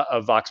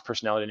a Vox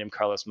personality named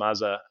Carlos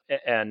Maza,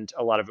 and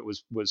a lot of it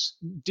was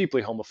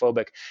deeply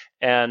homophobic.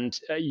 And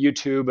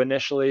YouTube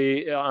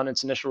initially, on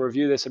its initial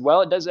review, they said,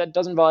 well, it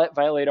doesn't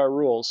violate our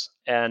rules,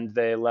 and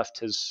they left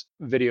his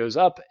videos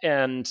up,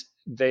 and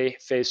they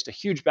faced a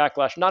huge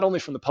backlash, not only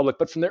from the public,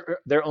 but from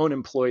their own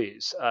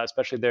employees,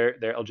 especially their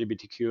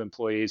LGBTQ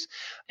employees.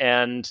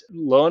 And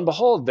lo and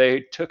behold,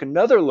 they took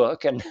another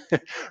look and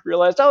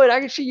realized, oh, it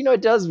actually,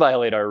 it does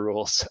violate our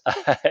rules.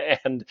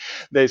 And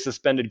they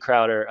suspended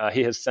Crowder.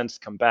 He has since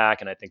come back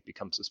and I think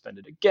become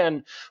suspended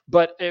again.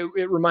 But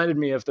it reminded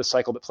me of the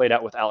cycle that played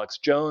out with Alex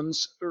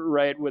Jones,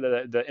 right, with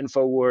the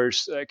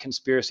InfoWars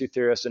conspiracy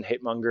theorist and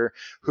hate monger,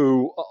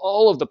 who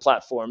all of the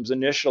platforms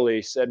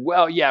initially said,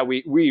 well, yeah,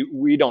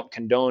 we don't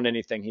condone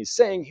anything he's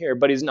saying here,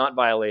 but he's not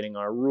violating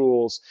our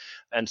rules.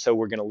 And so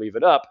we're going to leave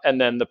it up. And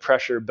then the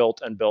pressure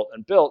built and built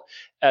and built.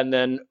 And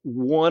then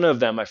one of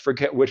them, I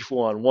forget which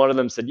one of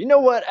them said, you know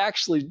what,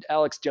 actually,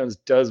 Alex Jones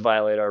does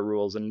violate our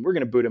rules and we're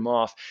going to boot him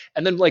off.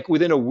 And then like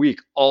within a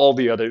week, all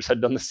the others had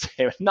done the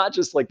same, not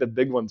just like the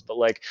big ones, but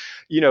like,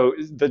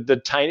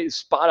 the tiny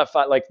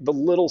Spotify, like the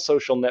little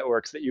social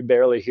networks that you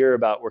barely hear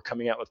about were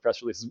coming out with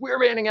press releases. We're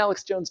banning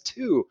Alex Jones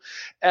too.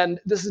 And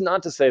this is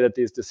not to say that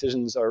these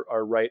decisions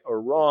are right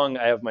or wrong.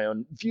 I have my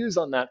own views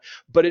on that,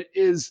 but it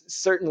is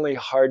certainly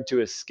hard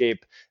to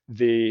escape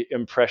the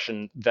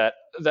impression that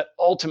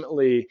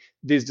ultimately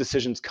these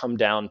decisions come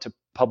down to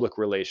public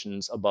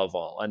relations above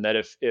all, and that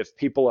if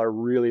people are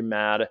really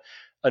mad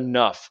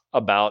enough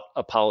about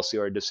a policy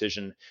or a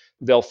decision,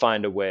 they'll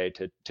find a way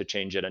to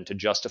change it and to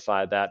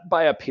justify that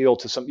by appeal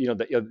to some,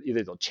 that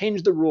either they'll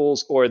change the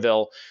rules or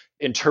they'll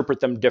interpret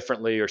them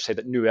differently or say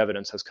that new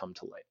evidence has come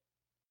to light.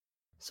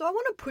 So I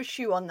want to push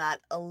you on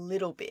that a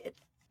little bit,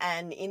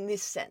 and in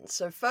this sense.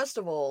 So first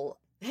of all,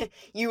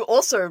 you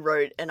also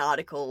wrote an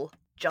article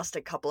just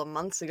a couple of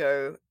months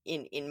ago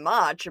in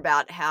March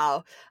about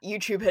how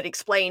YouTube had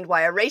explained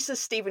why a racist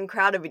Steven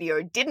Crowder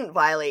video didn't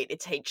violate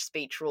its hate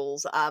speech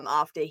rules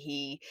after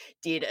he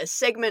did a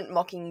segment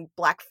mocking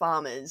black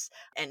farmers,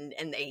 and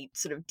they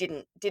sort of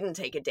didn't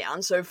take it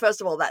down. So first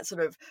of all, that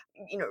sort of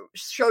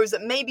shows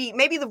that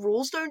maybe the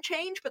rules don't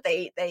change, but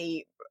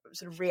they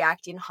sort of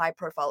react in high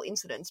profile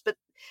incidents. But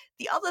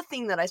the other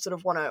thing that I sort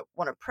of want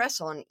to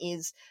press on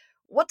is,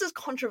 what does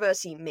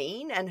controversy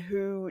mean and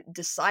who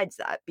decides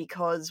that?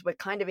 Because we're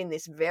kind of in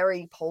this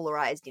very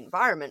polarized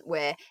environment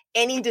where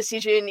any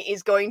decision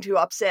is going to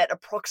upset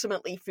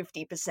approximately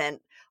 50%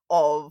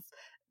 of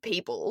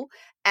people.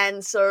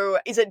 And so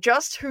is it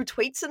just who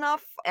tweets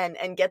enough and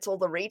gets all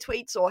the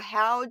retweets, or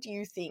how do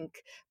you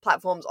think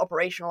platforms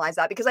operationalize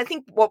that? Because I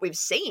think what we've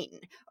seen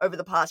over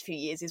the past few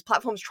years is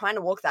platforms trying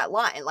to walk that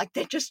line. Like,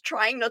 they're just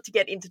trying not to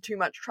get into too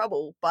much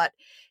trouble, but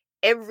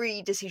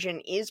every decision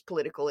is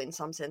political in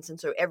some sense, and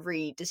so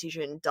every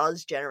decision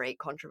does generate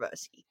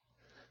controversy.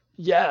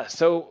 Yeah,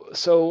 so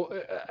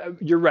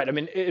you're right. I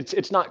mean,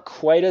 it's not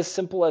quite as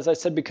simple as I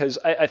said, because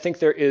I think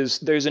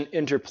there's an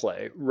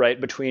interplay,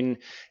 right, between,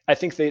 I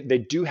think they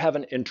do have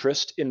an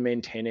interest in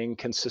maintaining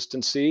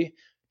consistency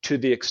to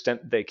the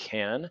extent they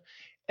can,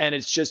 and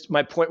it's just,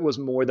 my point was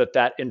more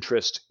that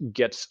interest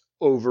gets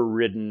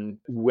overridden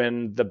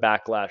when the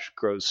backlash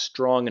grows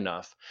strong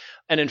enough.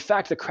 And in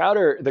fact, the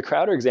Crowder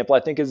example, I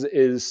think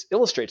is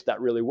illustrates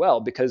that really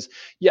well, because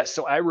yes,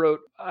 so I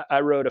wrote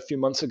a few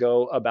months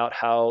ago about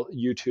how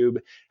YouTube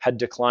had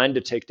declined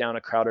to take down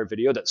a Crowder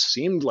video that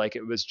seemed like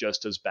it was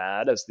just as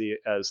bad as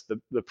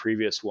the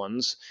previous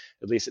ones.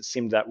 At least it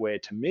seemed that way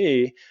to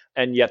me,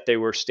 and yet they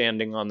were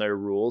standing on their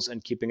rules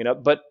and keeping it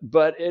up.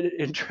 But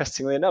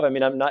interestingly enough, I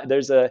mean, I'm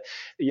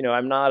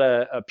not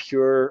a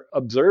pure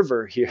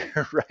observer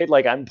here, right?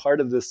 Like, I'm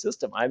part of the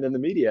system. I'm in the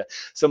media,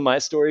 so my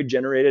story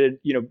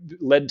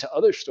led to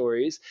other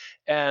stories,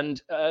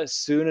 and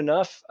soon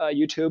enough,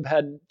 YouTube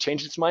had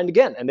changed its mind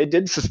again, and they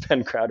did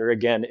suspend Crowder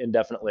again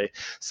indefinitely.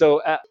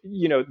 So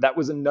that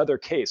was another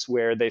case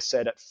where they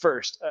said at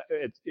first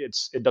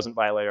it doesn't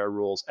violate our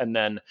rules, and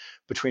then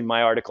between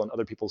my article and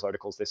other people's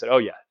articles, they said, oh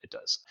yeah, it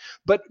does.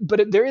 But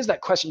there is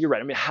that question. You're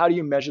right. I mean, how do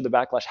you measure the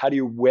backlash? How do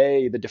you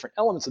weigh the different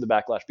elements of the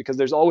backlash? Because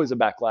there's always a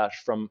backlash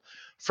from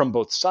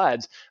both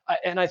sides,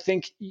 and I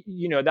think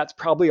that's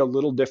probably a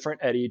little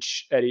different at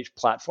each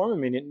platform. I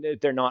mean,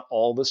 they're not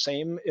all the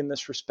same in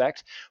this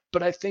respect,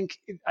 but I think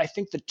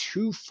the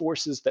two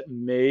forces that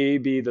may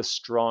be the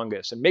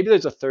strongest, and maybe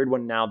there's a third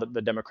one now that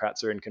the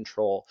Democrats are in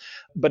control,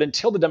 but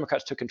until the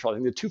Democrats took control, I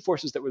think the two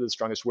forces that were the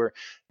strongest were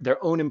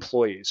their own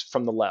employees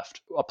from the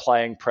left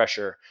applying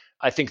pressure.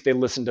 I think they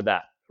listened to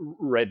that.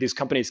 Right, these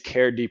companies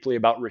care deeply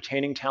about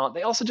retaining talent.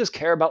 They also just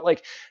care about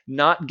like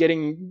not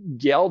getting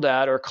yelled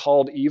at or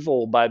called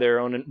evil by their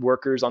own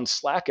workers on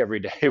Slack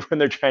every day when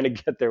they're trying to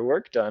get their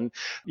work done.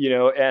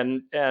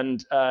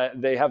 And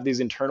they have these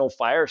internal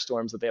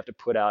firestorms that they have to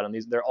put out, and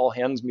their all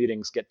hands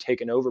meetings get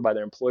taken over by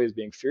their employees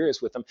being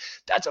furious with them.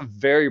 That's a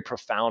very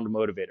profound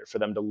motivator for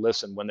them to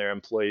listen when their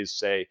employees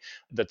say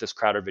that this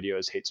Crowder video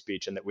is hate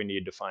speech and that we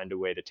need to find a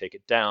way to take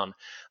it down.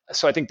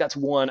 So I think that's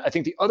one. I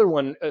think the other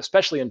one,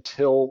 especially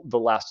until the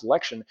last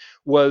election,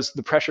 was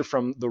the pressure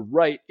from the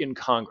right in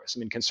Congress. I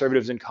mean,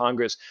 conservatives in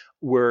Congress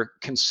were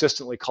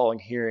consistently calling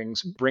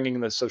hearings, bringing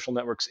the social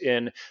networks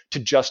in to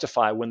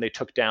justify when they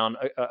took down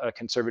a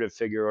conservative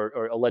figure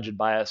or alleged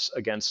bias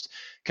against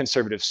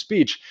conservative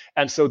speech.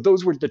 And so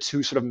those were the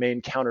two sort of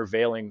main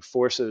countervailing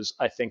forces,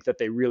 I think, that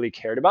they really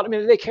cared about. I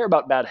mean, they care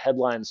about bad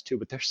headlines too,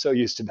 but they're so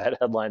used to bad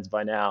headlines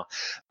by now.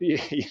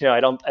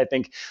 I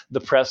think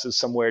the press is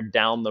somewhere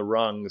down the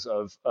rungs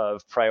of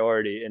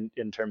priority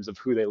in terms of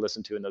who they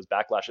listen to in those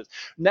backlashes.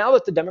 Now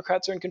that the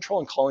Democrats are in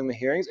control and calling the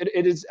hearings,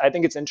 I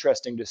think it's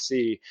interesting to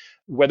see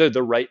whether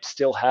the right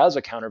still has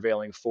a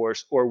countervailing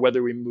force or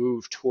whether we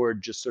move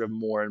toward just sort of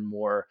more and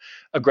more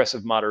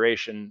aggressive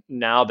moderation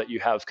now that you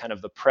have kind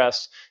of the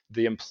press,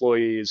 the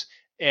employees,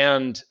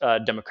 and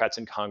Democrats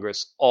in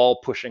Congress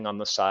all pushing on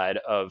the side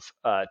of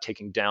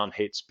taking down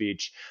hate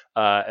speech,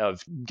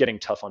 of getting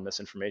tough on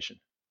misinformation.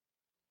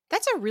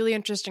 That's a really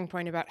interesting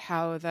point about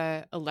how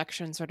the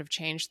election sort of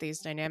changed these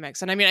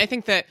dynamics. And I mean, I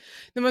think that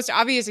the most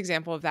obvious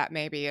example of that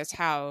maybe is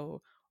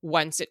how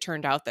once it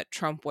turned out that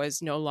Trump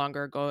was no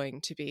longer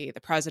going to be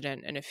the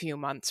president in a few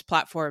months,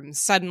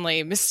 platforms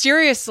suddenly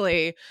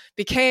mysteriously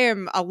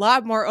became a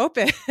lot more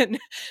open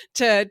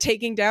to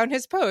taking down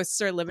his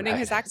posts or limiting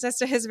his access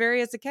to his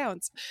various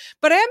accounts.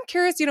 But I am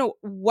curious,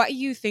 what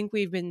you think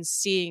we've been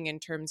seeing in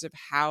terms of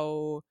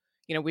how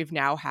we've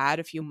now had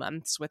a few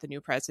months with a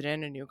new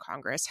president, a new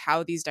Congress,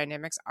 how these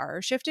dynamics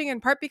are shifting, in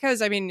part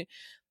because, I mean,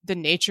 the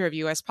nature of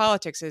US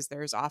politics is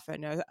there's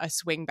often a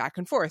swing back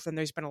and forth. And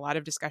there's been a lot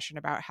of discussion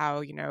about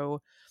how,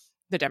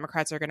 the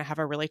Democrats are going to have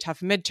a really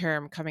tough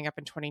midterm coming up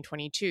in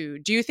 2022.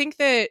 Do you think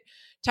that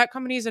tech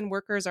companies and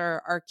workers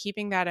are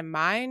keeping that in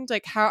mind?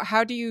 Like,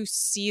 how do you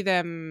see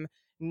them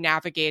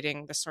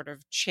navigating the sort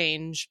of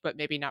changed, but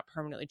maybe not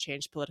permanently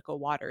changed political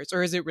waters?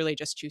 Or is it really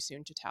just too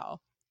soon to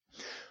tell?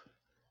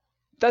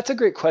 That's a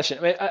great question.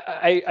 I mean,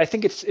 I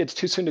think it's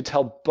too soon to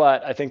tell,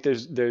 but I think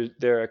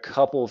there are a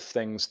couple of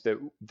things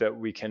that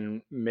we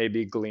can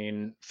maybe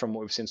glean from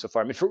what we've seen so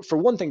far. I mean, for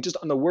one thing, just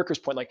on the workers'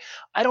 point, like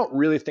I don't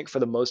really think for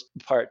the most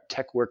part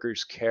tech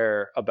workers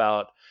care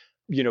about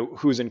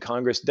who's in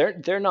Congress.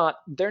 They're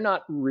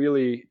not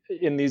really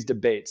in these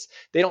debates.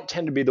 They don't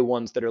tend to be the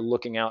ones that are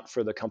looking out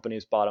for the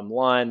company's bottom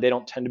line. They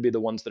don't tend to be the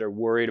ones that are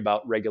worried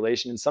about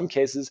regulation. In some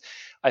cases,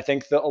 I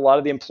think that a lot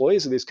of the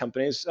employees of these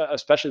companies,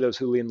 especially those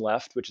who lean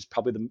left, which is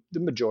probably the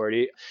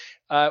majority,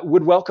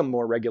 would welcome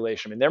more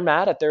regulation. I mean, they're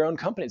mad at their own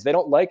companies. They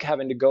don't like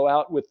having to go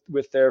out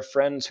with their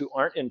friends who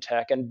aren't in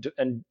tech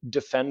and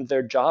defend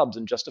their jobs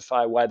and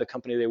justify why the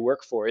company they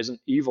work for isn't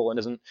evil and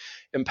isn't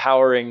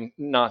empowering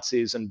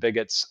Nazis and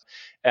bigots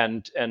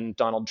and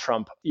Donald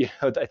Trump.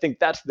 I think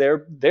that's their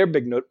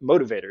big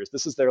motivators.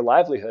 This is their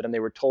livelihood, and they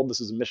were told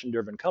this is a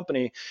mission-driven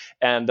company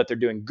and that they're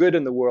doing good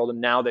in the world,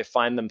 and now they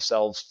find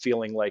themselves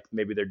feeling like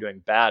maybe they're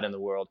doing bad in the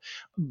world.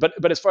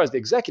 But as far as the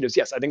executives,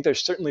 yes, I think they're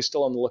certainly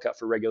still on the lookout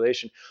for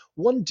regulation.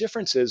 One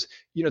difference is,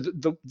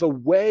 the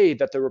way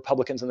that the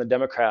Republicans and the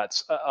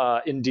Democrats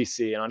in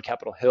DC and on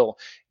Capitol Hill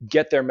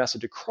get their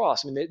message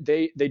across. I mean,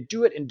 they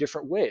do it in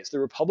different ways. The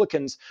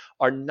Republicans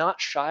are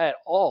not shy at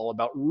all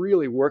about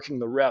really working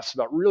the refs,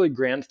 about really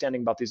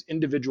grandstanding about these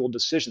individual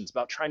decisions,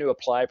 about trying to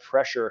apply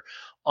pressure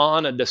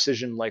on a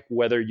decision like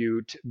whether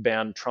you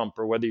ban Trump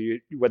or whether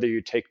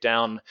you take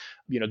down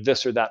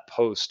this or that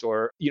post,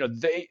 or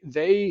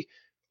they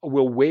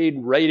will wade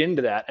right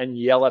into that and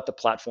yell at the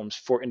platforms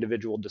for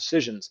individual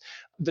decisions.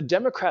 The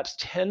Democrats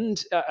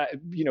tend,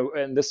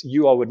 and this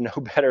you all would know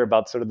better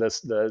about sort of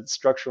the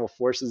structural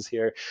forces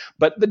here,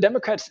 but the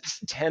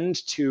Democrats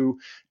tend to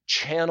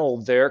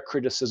channel their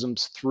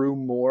criticisms through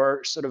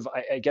more sort of,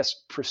 I guess,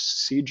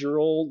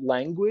 procedural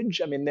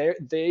language. I mean,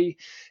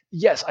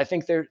 yes, I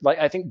think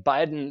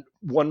Biden,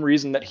 one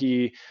reason that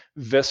he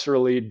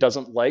viscerally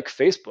doesn't like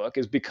Facebook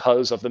is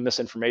because of the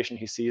misinformation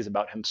he sees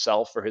about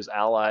himself or his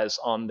allies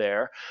on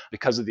there,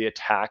 because of the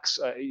attacks,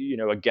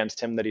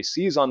 against him that he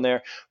sees on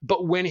there.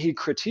 But when he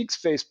critiques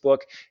Facebook,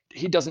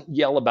 he doesn't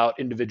yell about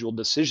individual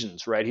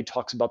decisions, right? He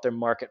talks about their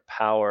market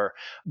power.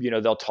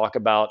 They'll talk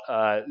about,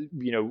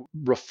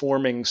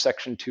 reforming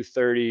Section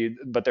 230,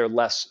 but they're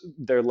less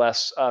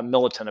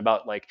militant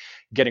about like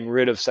getting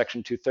rid of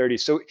Section 230.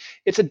 So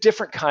it's a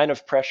different kind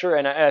of pressure,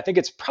 and I think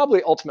it's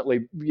probably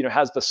ultimately,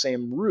 has the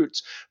same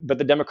roots. But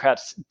the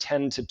Democrats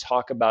tend to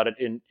talk about it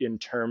in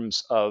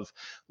terms of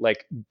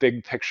like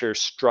big picture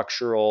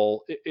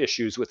structural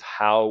issues with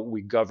how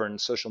we govern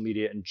social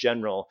media in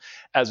general,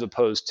 as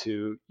opposed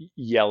to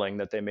yelling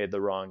that they made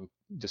the wrong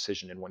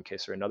decision in one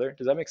case or another.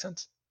 Does that make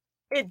sense?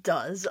 It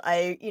does.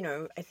 I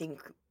think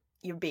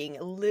you're being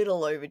a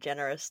little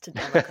overgenerous to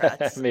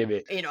Democrats.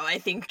 Maybe. I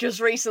think just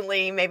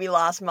recently, maybe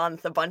last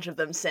month, a bunch of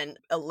them sent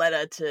a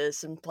letter to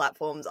some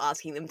platforms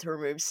asking them to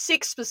remove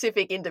 6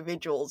 specific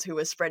individuals who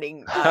were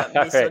spreading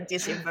mis or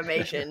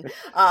disinformation.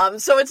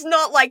 So it's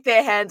not like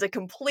their hands are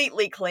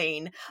completely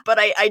clean, but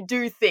I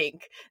do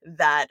think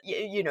that,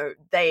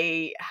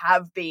 they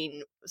have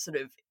been sort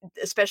of,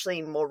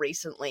 especially more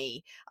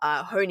recently,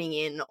 honing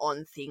in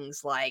on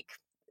things like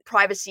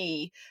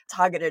privacy,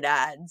 targeted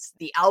ads,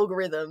 the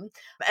algorithm.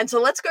 And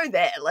so let's go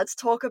there. Let's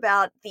talk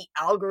about the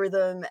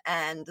algorithm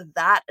and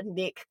that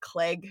Nick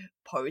Clegg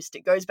post.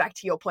 It goes back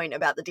to your point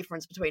about the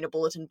difference between a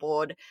bulletin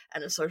board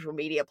and a social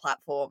media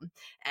platform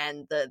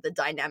and the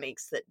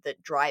dynamics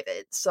that drive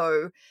it.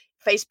 So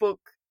Facebook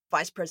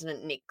Vice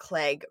President Nick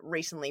Clegg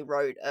recently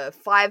wrote a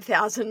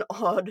 5,000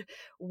 odd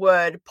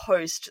word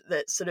post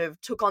that sort of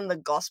took on the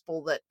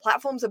gospel that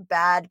platforms are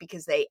bad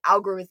because they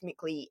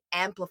algorithmically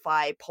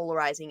amplify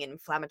polarizing and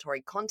inflammatory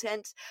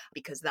content,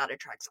 because that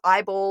attracts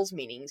eyeballs,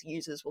 meaning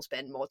users will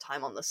spend more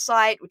time on the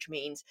site, which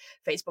means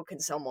Facebook can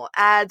sell more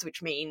ads,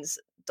 which means ...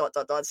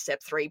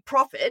 step 3,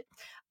 profit.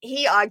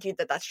 He argued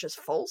that that's just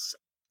false.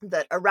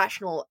 that a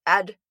rational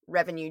ad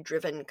revenue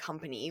driven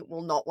company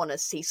will not want to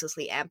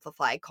ceaselessly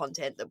amplify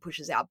content that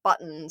pushes our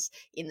buttons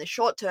in the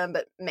short term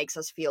but makes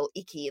us feel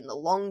icky in the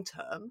long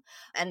term,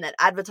 and that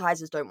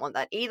advertisers don't want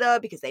that either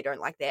because they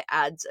don't like their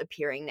ads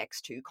appearing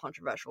next to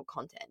controversial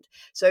content.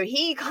 So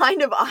he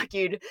kind of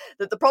argued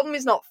that the problem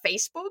is not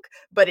Facebook,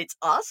 but it's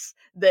us,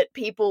 that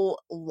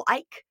people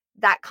like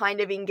that kind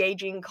of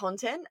engaging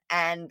content,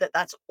 and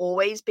that's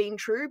always been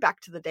true back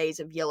to the days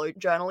of yellow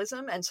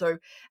journalism. And so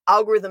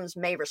algorithms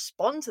may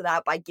respond to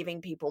that by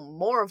giving people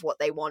more of what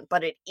they want,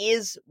 but it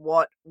is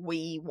what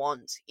we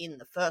want in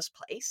the first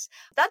place.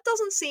 That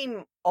doesn't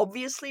seem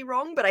obviously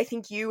wrong, but I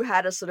think you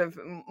had a sort of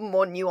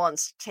more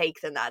nuanced take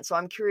than that. So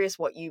I'm curious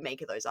what you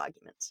make of those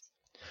arguments.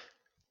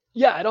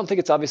 Yeah, I don't think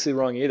it's obviously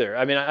wrong either.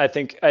 I mean, I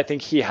think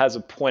he has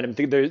a point. I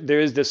think there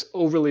is this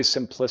overly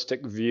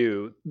simplistic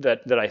view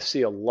that I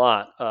see a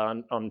lot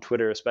on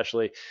Twitter,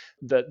 especially,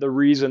 that the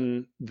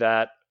reason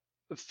that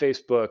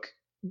Facebook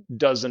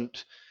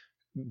doesn't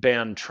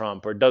ban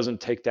Trump or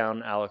doesn't take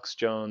down Alex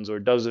Jones or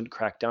doesn't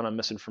crack down on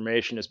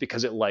misinformation is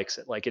because it likes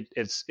it. Like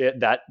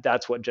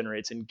that's what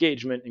generates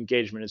engagement.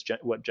 Engagement is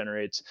what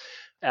generates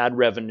ad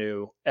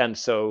revenue, and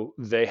so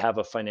they have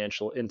a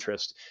financial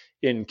interest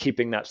in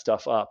keeping that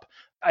stuff up.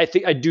 I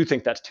do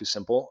think that's too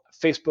simple.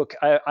 Facebook,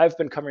 I've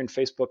been covering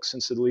Facebook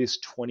since at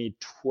least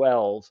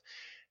 2012,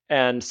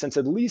 and since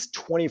at least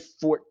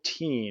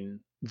 2014,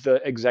 the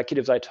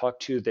executives I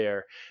talked to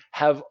there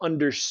have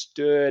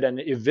understood and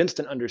evinced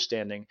an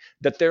understanding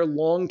that their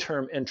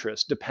long-term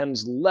interest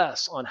depends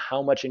less on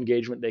how much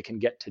engagement they can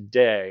get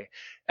today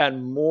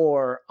and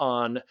more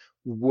on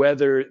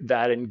whether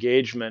that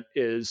engagement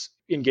is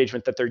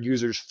engagement that their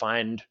users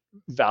find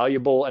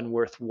valuable and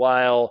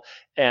worthwhile,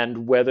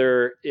 and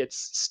whether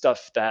it's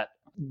stuff that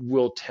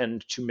will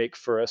tend to make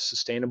for a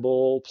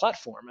sustainable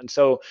platform. And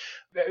so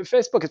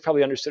Facebook has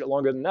probably understood it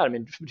longer than that. I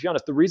mean, to be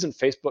honest, the reason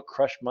Facebook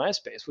crushed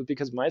MySpace was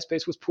because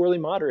MySpace was poorly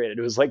moderated.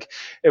 It was like,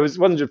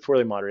 wasn't just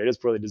poorly moderated, it was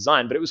poorly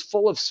designed, but it was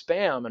full of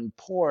spam and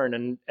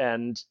porn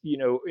and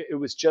it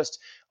was just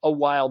a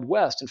wild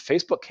west. And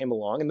Facebook came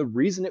along, and the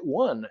reason it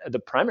won, the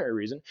primary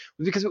reason,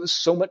 was because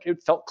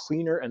it felt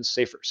cleaner and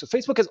safer. So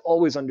Facebook has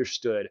always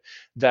understood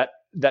that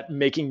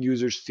making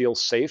users feel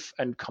safe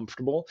and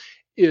comfortable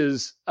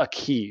is a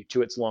key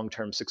to its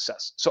long-term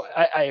success. So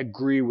I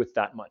agree with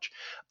that much.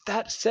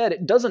 That said,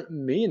 it doesn't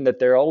mean that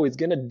they're always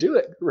going to do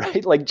it,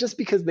 right? Like, just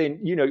because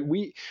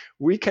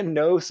we can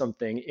know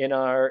something in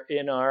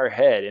our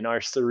head, in our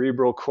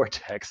cerebral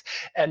cortex,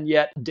 and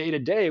yet day to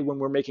day when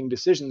we're making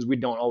decisions, we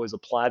don't always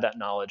apply that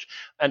knowledge.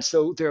 And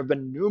so there have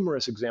been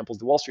numerous examples.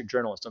 The Wall Street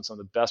Journal has done some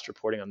of the best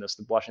reporting on this.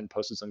 The Washington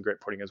Post has done great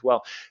reporting as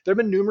well. There have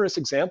been numerous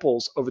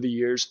examples over the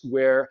years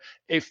where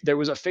if there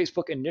was a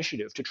Facebook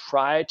initiative to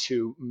try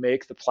to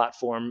make the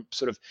platform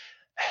sort of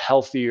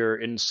healthier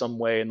in some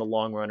way in the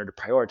long run, or to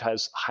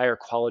prioritize higher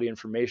quality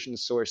information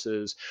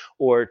sources,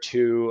 or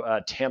to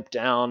tamp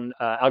down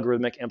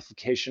algorithmic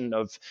amplification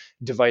of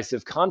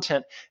divisive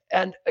content.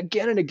 And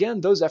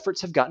again, those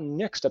efforts have gotten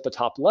nixed at the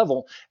top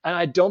level. And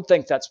I don't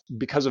think that's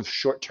because of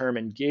short-term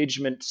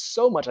engagement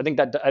so much. I think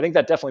that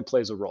definitely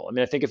plays a role. I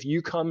mean, I think if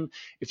you come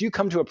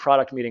to a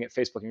product meeting at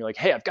Facebook and you're like,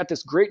 hey, I've got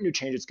this great new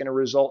change, it's going to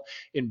result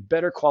in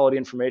better quality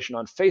information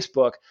on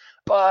Facebook,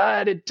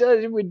 but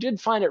we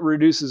did find it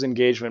reduces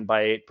engagement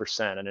by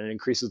 8% and it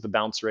increases the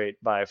bounce rate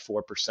by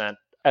 4%.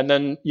 And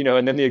then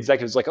the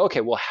executive's like, okay,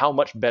 well, how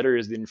much better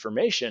is the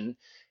information?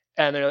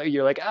 And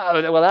you're like,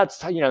 oh, well,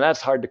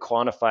 that's hard to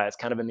quantify. It's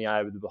kind of in the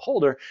eye of the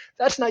beholder.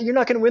 You're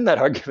not going to win that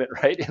argument,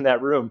 right, in that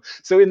room.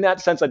 So in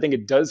that sense, I think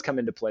it does come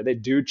into play. They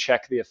do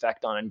check the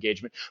effect on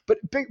engagement, but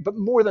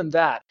more than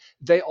that,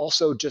 they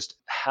also just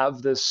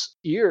have this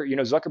ear.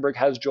 Zuckerberg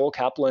has Joel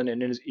Kaplan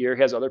in his ear.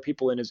 He has other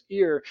people in his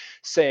ear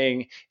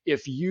saying,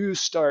 if you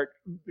start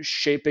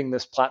shaping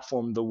this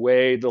platform the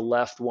way the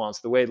left wants,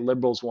 the way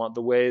liberals want,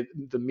 the way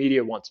the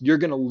media wants, you're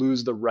going to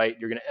lose the right.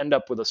 You're going to end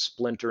up with a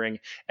splintering,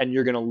 and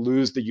you're going to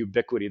lose the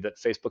ubiquity that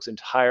Facebook's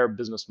entire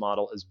business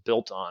model is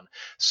built on.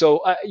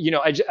 So,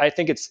 I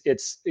think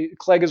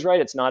Clegg is right.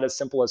 It's not as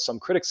simple as some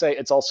critics say.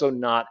 It's also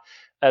not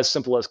as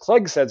simple as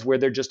Clegg says, where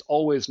they're just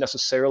always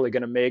necessarily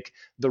going to make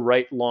the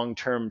right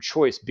long-term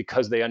choice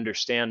because they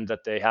understand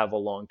that they have a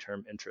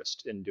long-term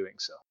interest in doing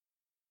so.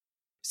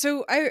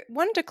 So I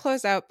wanted to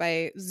close out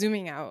by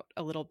zooming out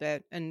a little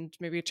bit and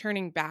maybe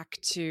turning back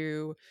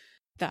to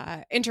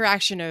the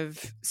interaction of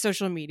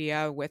social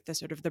media with the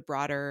sort of the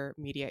broader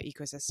media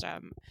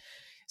ecosystem.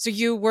 So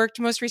you worked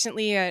most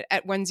recently at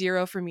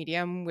 10 for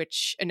Medium,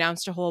 which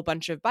announced a whole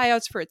bunch of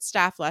buyouts for its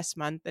staff last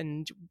month,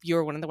 and you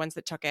were one of the ones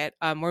that took it.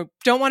 We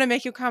don't want to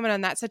make you comment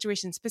on that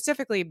situation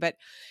specifically, but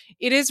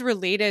it is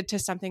related to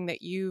something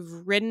that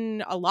you've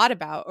written a lot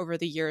about over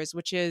the years,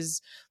 which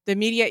is the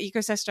media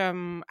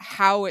ecosystem,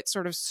 how it's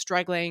sort of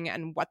struggling,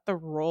 and what the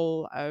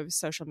role of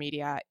social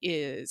media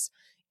is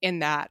in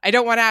that. I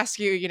don't want to ask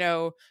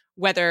you,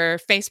 whether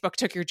Facebook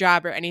took your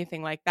job or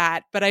anything like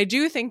that, but I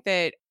do think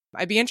that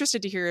I'd be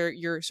interested to hear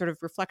your sort of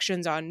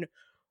reflections on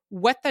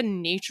what the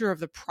nature of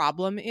the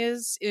problem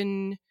is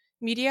in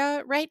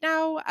media right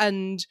now,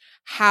 and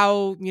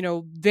how,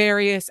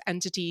 various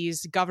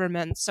entities,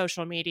 governments,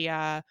 social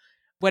media,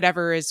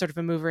 whatever is sort of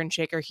a mover and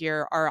shaker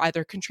here, are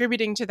either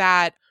contributing to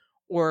that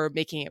or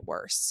making it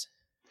worse.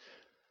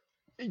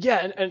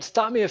 Yeah, and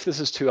stop me if this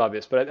is too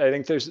obvious, but I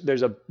think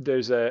there's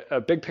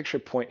a big picture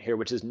point here,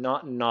 which is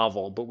not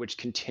novel, but which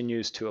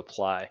continues to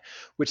apply.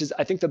 Which is,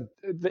 I think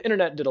the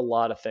internet did a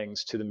lot of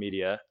things to the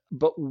media,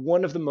 but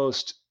one of the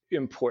most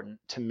important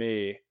to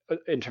me,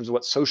 in terms of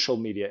what social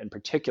media in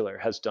particular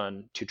has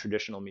done to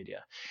traditional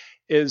media,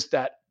 is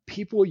that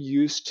people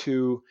used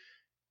to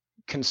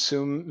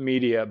consume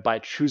media by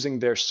choosing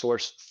their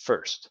source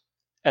first,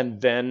 and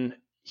then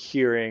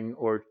hearing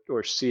or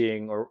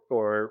seeing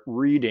or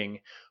reading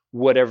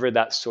whatever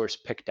that source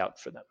picked out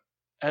for them.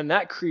 And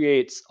that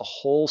creates a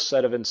whole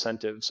set of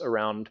incentives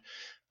around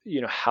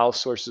how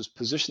sources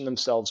position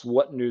themselves,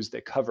 what news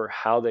they cover,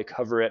 how they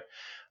cover it.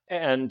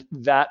 And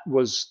that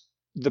was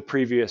the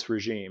previous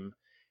regime.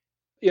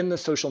 In the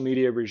social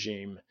media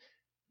regime,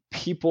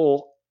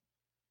 people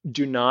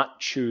do not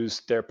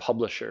choose their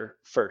publisher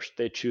first.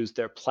 They choose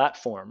their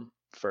platform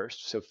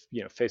first. So,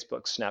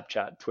 Facebook,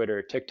 Snapchat,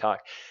 Twitter, TikTok,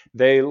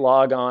 they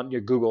log on,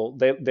 Google,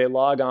 they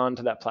log on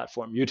to that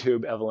platform.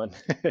 YouTube, Evelyn,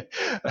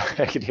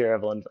 I could hear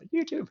Evelyn like,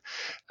 YouTube.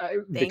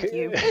 Thank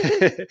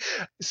you.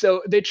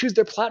 So they choose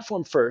their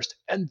platform first,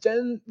 and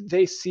then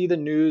they see the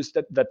news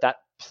that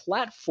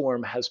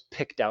platform has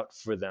picked out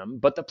for them,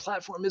 but the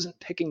platform isn't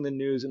picking the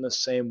news in the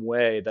same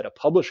way that a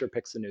publisher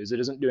picks the news. It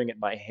isn't doing it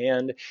by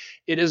hand.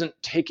 It isn't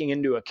taking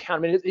into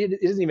account, it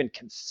isn't even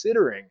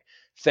considering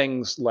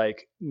things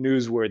like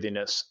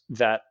newsworthiness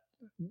that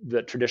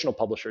traditional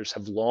publishers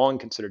have long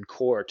considered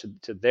core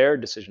to their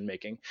decision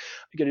making.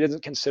 Again, it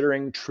isn't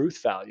considering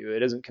truth value.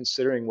 It isn't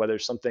considering whether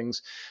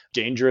something's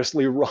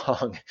dangerously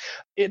wrong.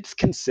 It's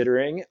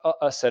considering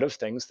a set of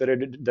things that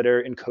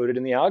are encoded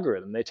in the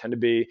algorithm. They tend to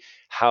be,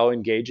 how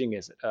engaging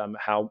is it?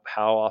 How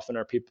often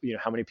are people?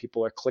 How many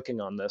people are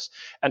clicking on this?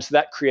 And so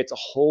that creates a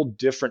whole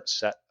different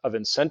set of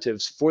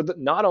incentives for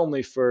not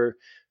only for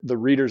the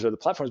readers of the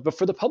platforms, but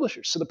for the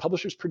publishers. So the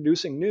publishers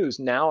producing news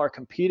now are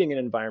competing in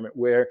an environment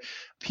where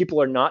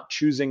people are not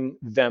choosing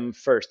them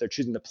first. They're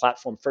choosing the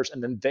platform first,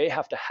 and then they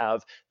have to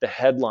have the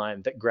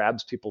headline that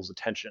grabs people's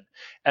attention.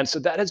 And so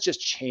that has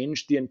just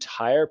changed the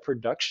entire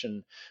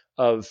production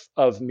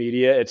of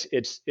media.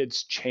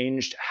 It's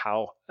changed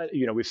how,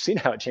 we've seen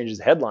how it changes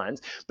headlines,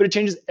 but it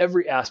changes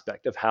every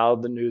aspect of how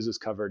the news is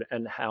covered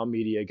and how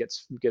media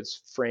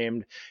gets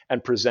framed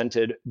and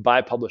presented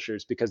by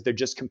publishers, because they're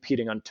just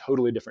competing on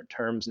totally different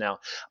terms now.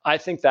 I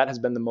think that has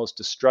been the most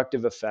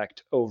destructive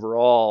effect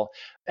overall,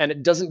 and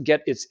it doesn't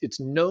get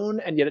it's known,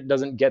 and yet it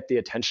doesn't get the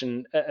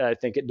attention I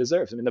think it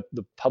deserves. I mean,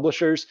 the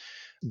publishers,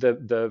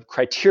 the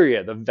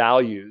criteria, the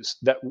values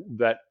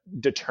that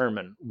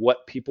determine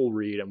what people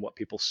read and what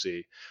people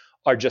see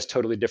are just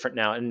totally different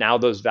now. And now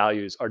those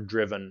values are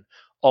driven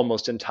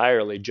almost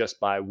entirely just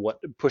by what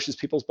pushes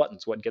people's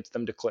buttons, what gets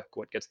them to click,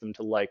 what gets them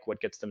to like,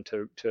 what gets them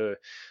to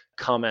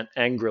comment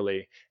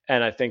angrily.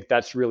 And I think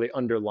that's really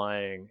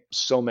underlying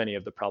so many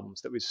of the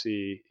problems that we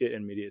see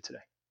in media today.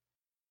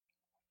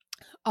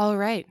 All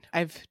right.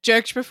 I've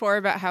joked before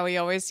about how we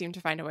always seem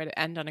to find a way to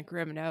end on a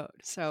grim note.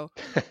 So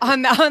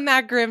on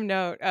that grim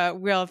note,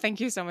 Will, thank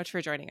you so much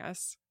for joining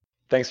us.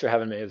 Thanks for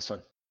having me. It was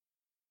fun.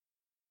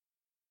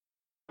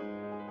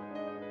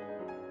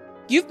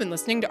 You've been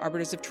listening to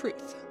Arbiters of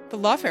Truth, the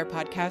Lawfare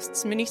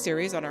podcast's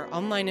mini-series on our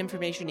online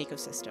information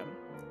ecosystem.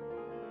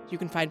 You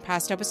can find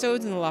past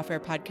episodes in the Lawfare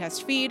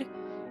podcast feed,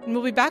 and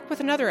we'll be back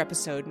with another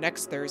episode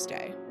next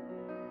Thursday.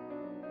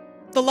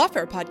 The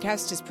Lawfare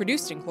podcast is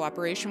produced in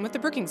cooperation with the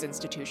Brookings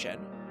Institution.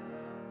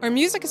 Our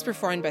music is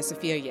performed by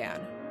Sophia Yan.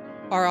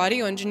 Our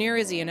audio engineer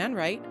is Ian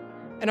Enright,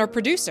 and our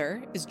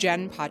producer is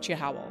Jen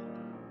Patja-Howell.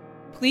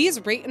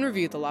 Please rate and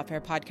review the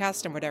Lawfare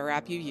podcast on whatever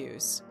app you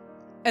use.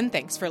 And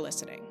thanks for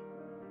listening.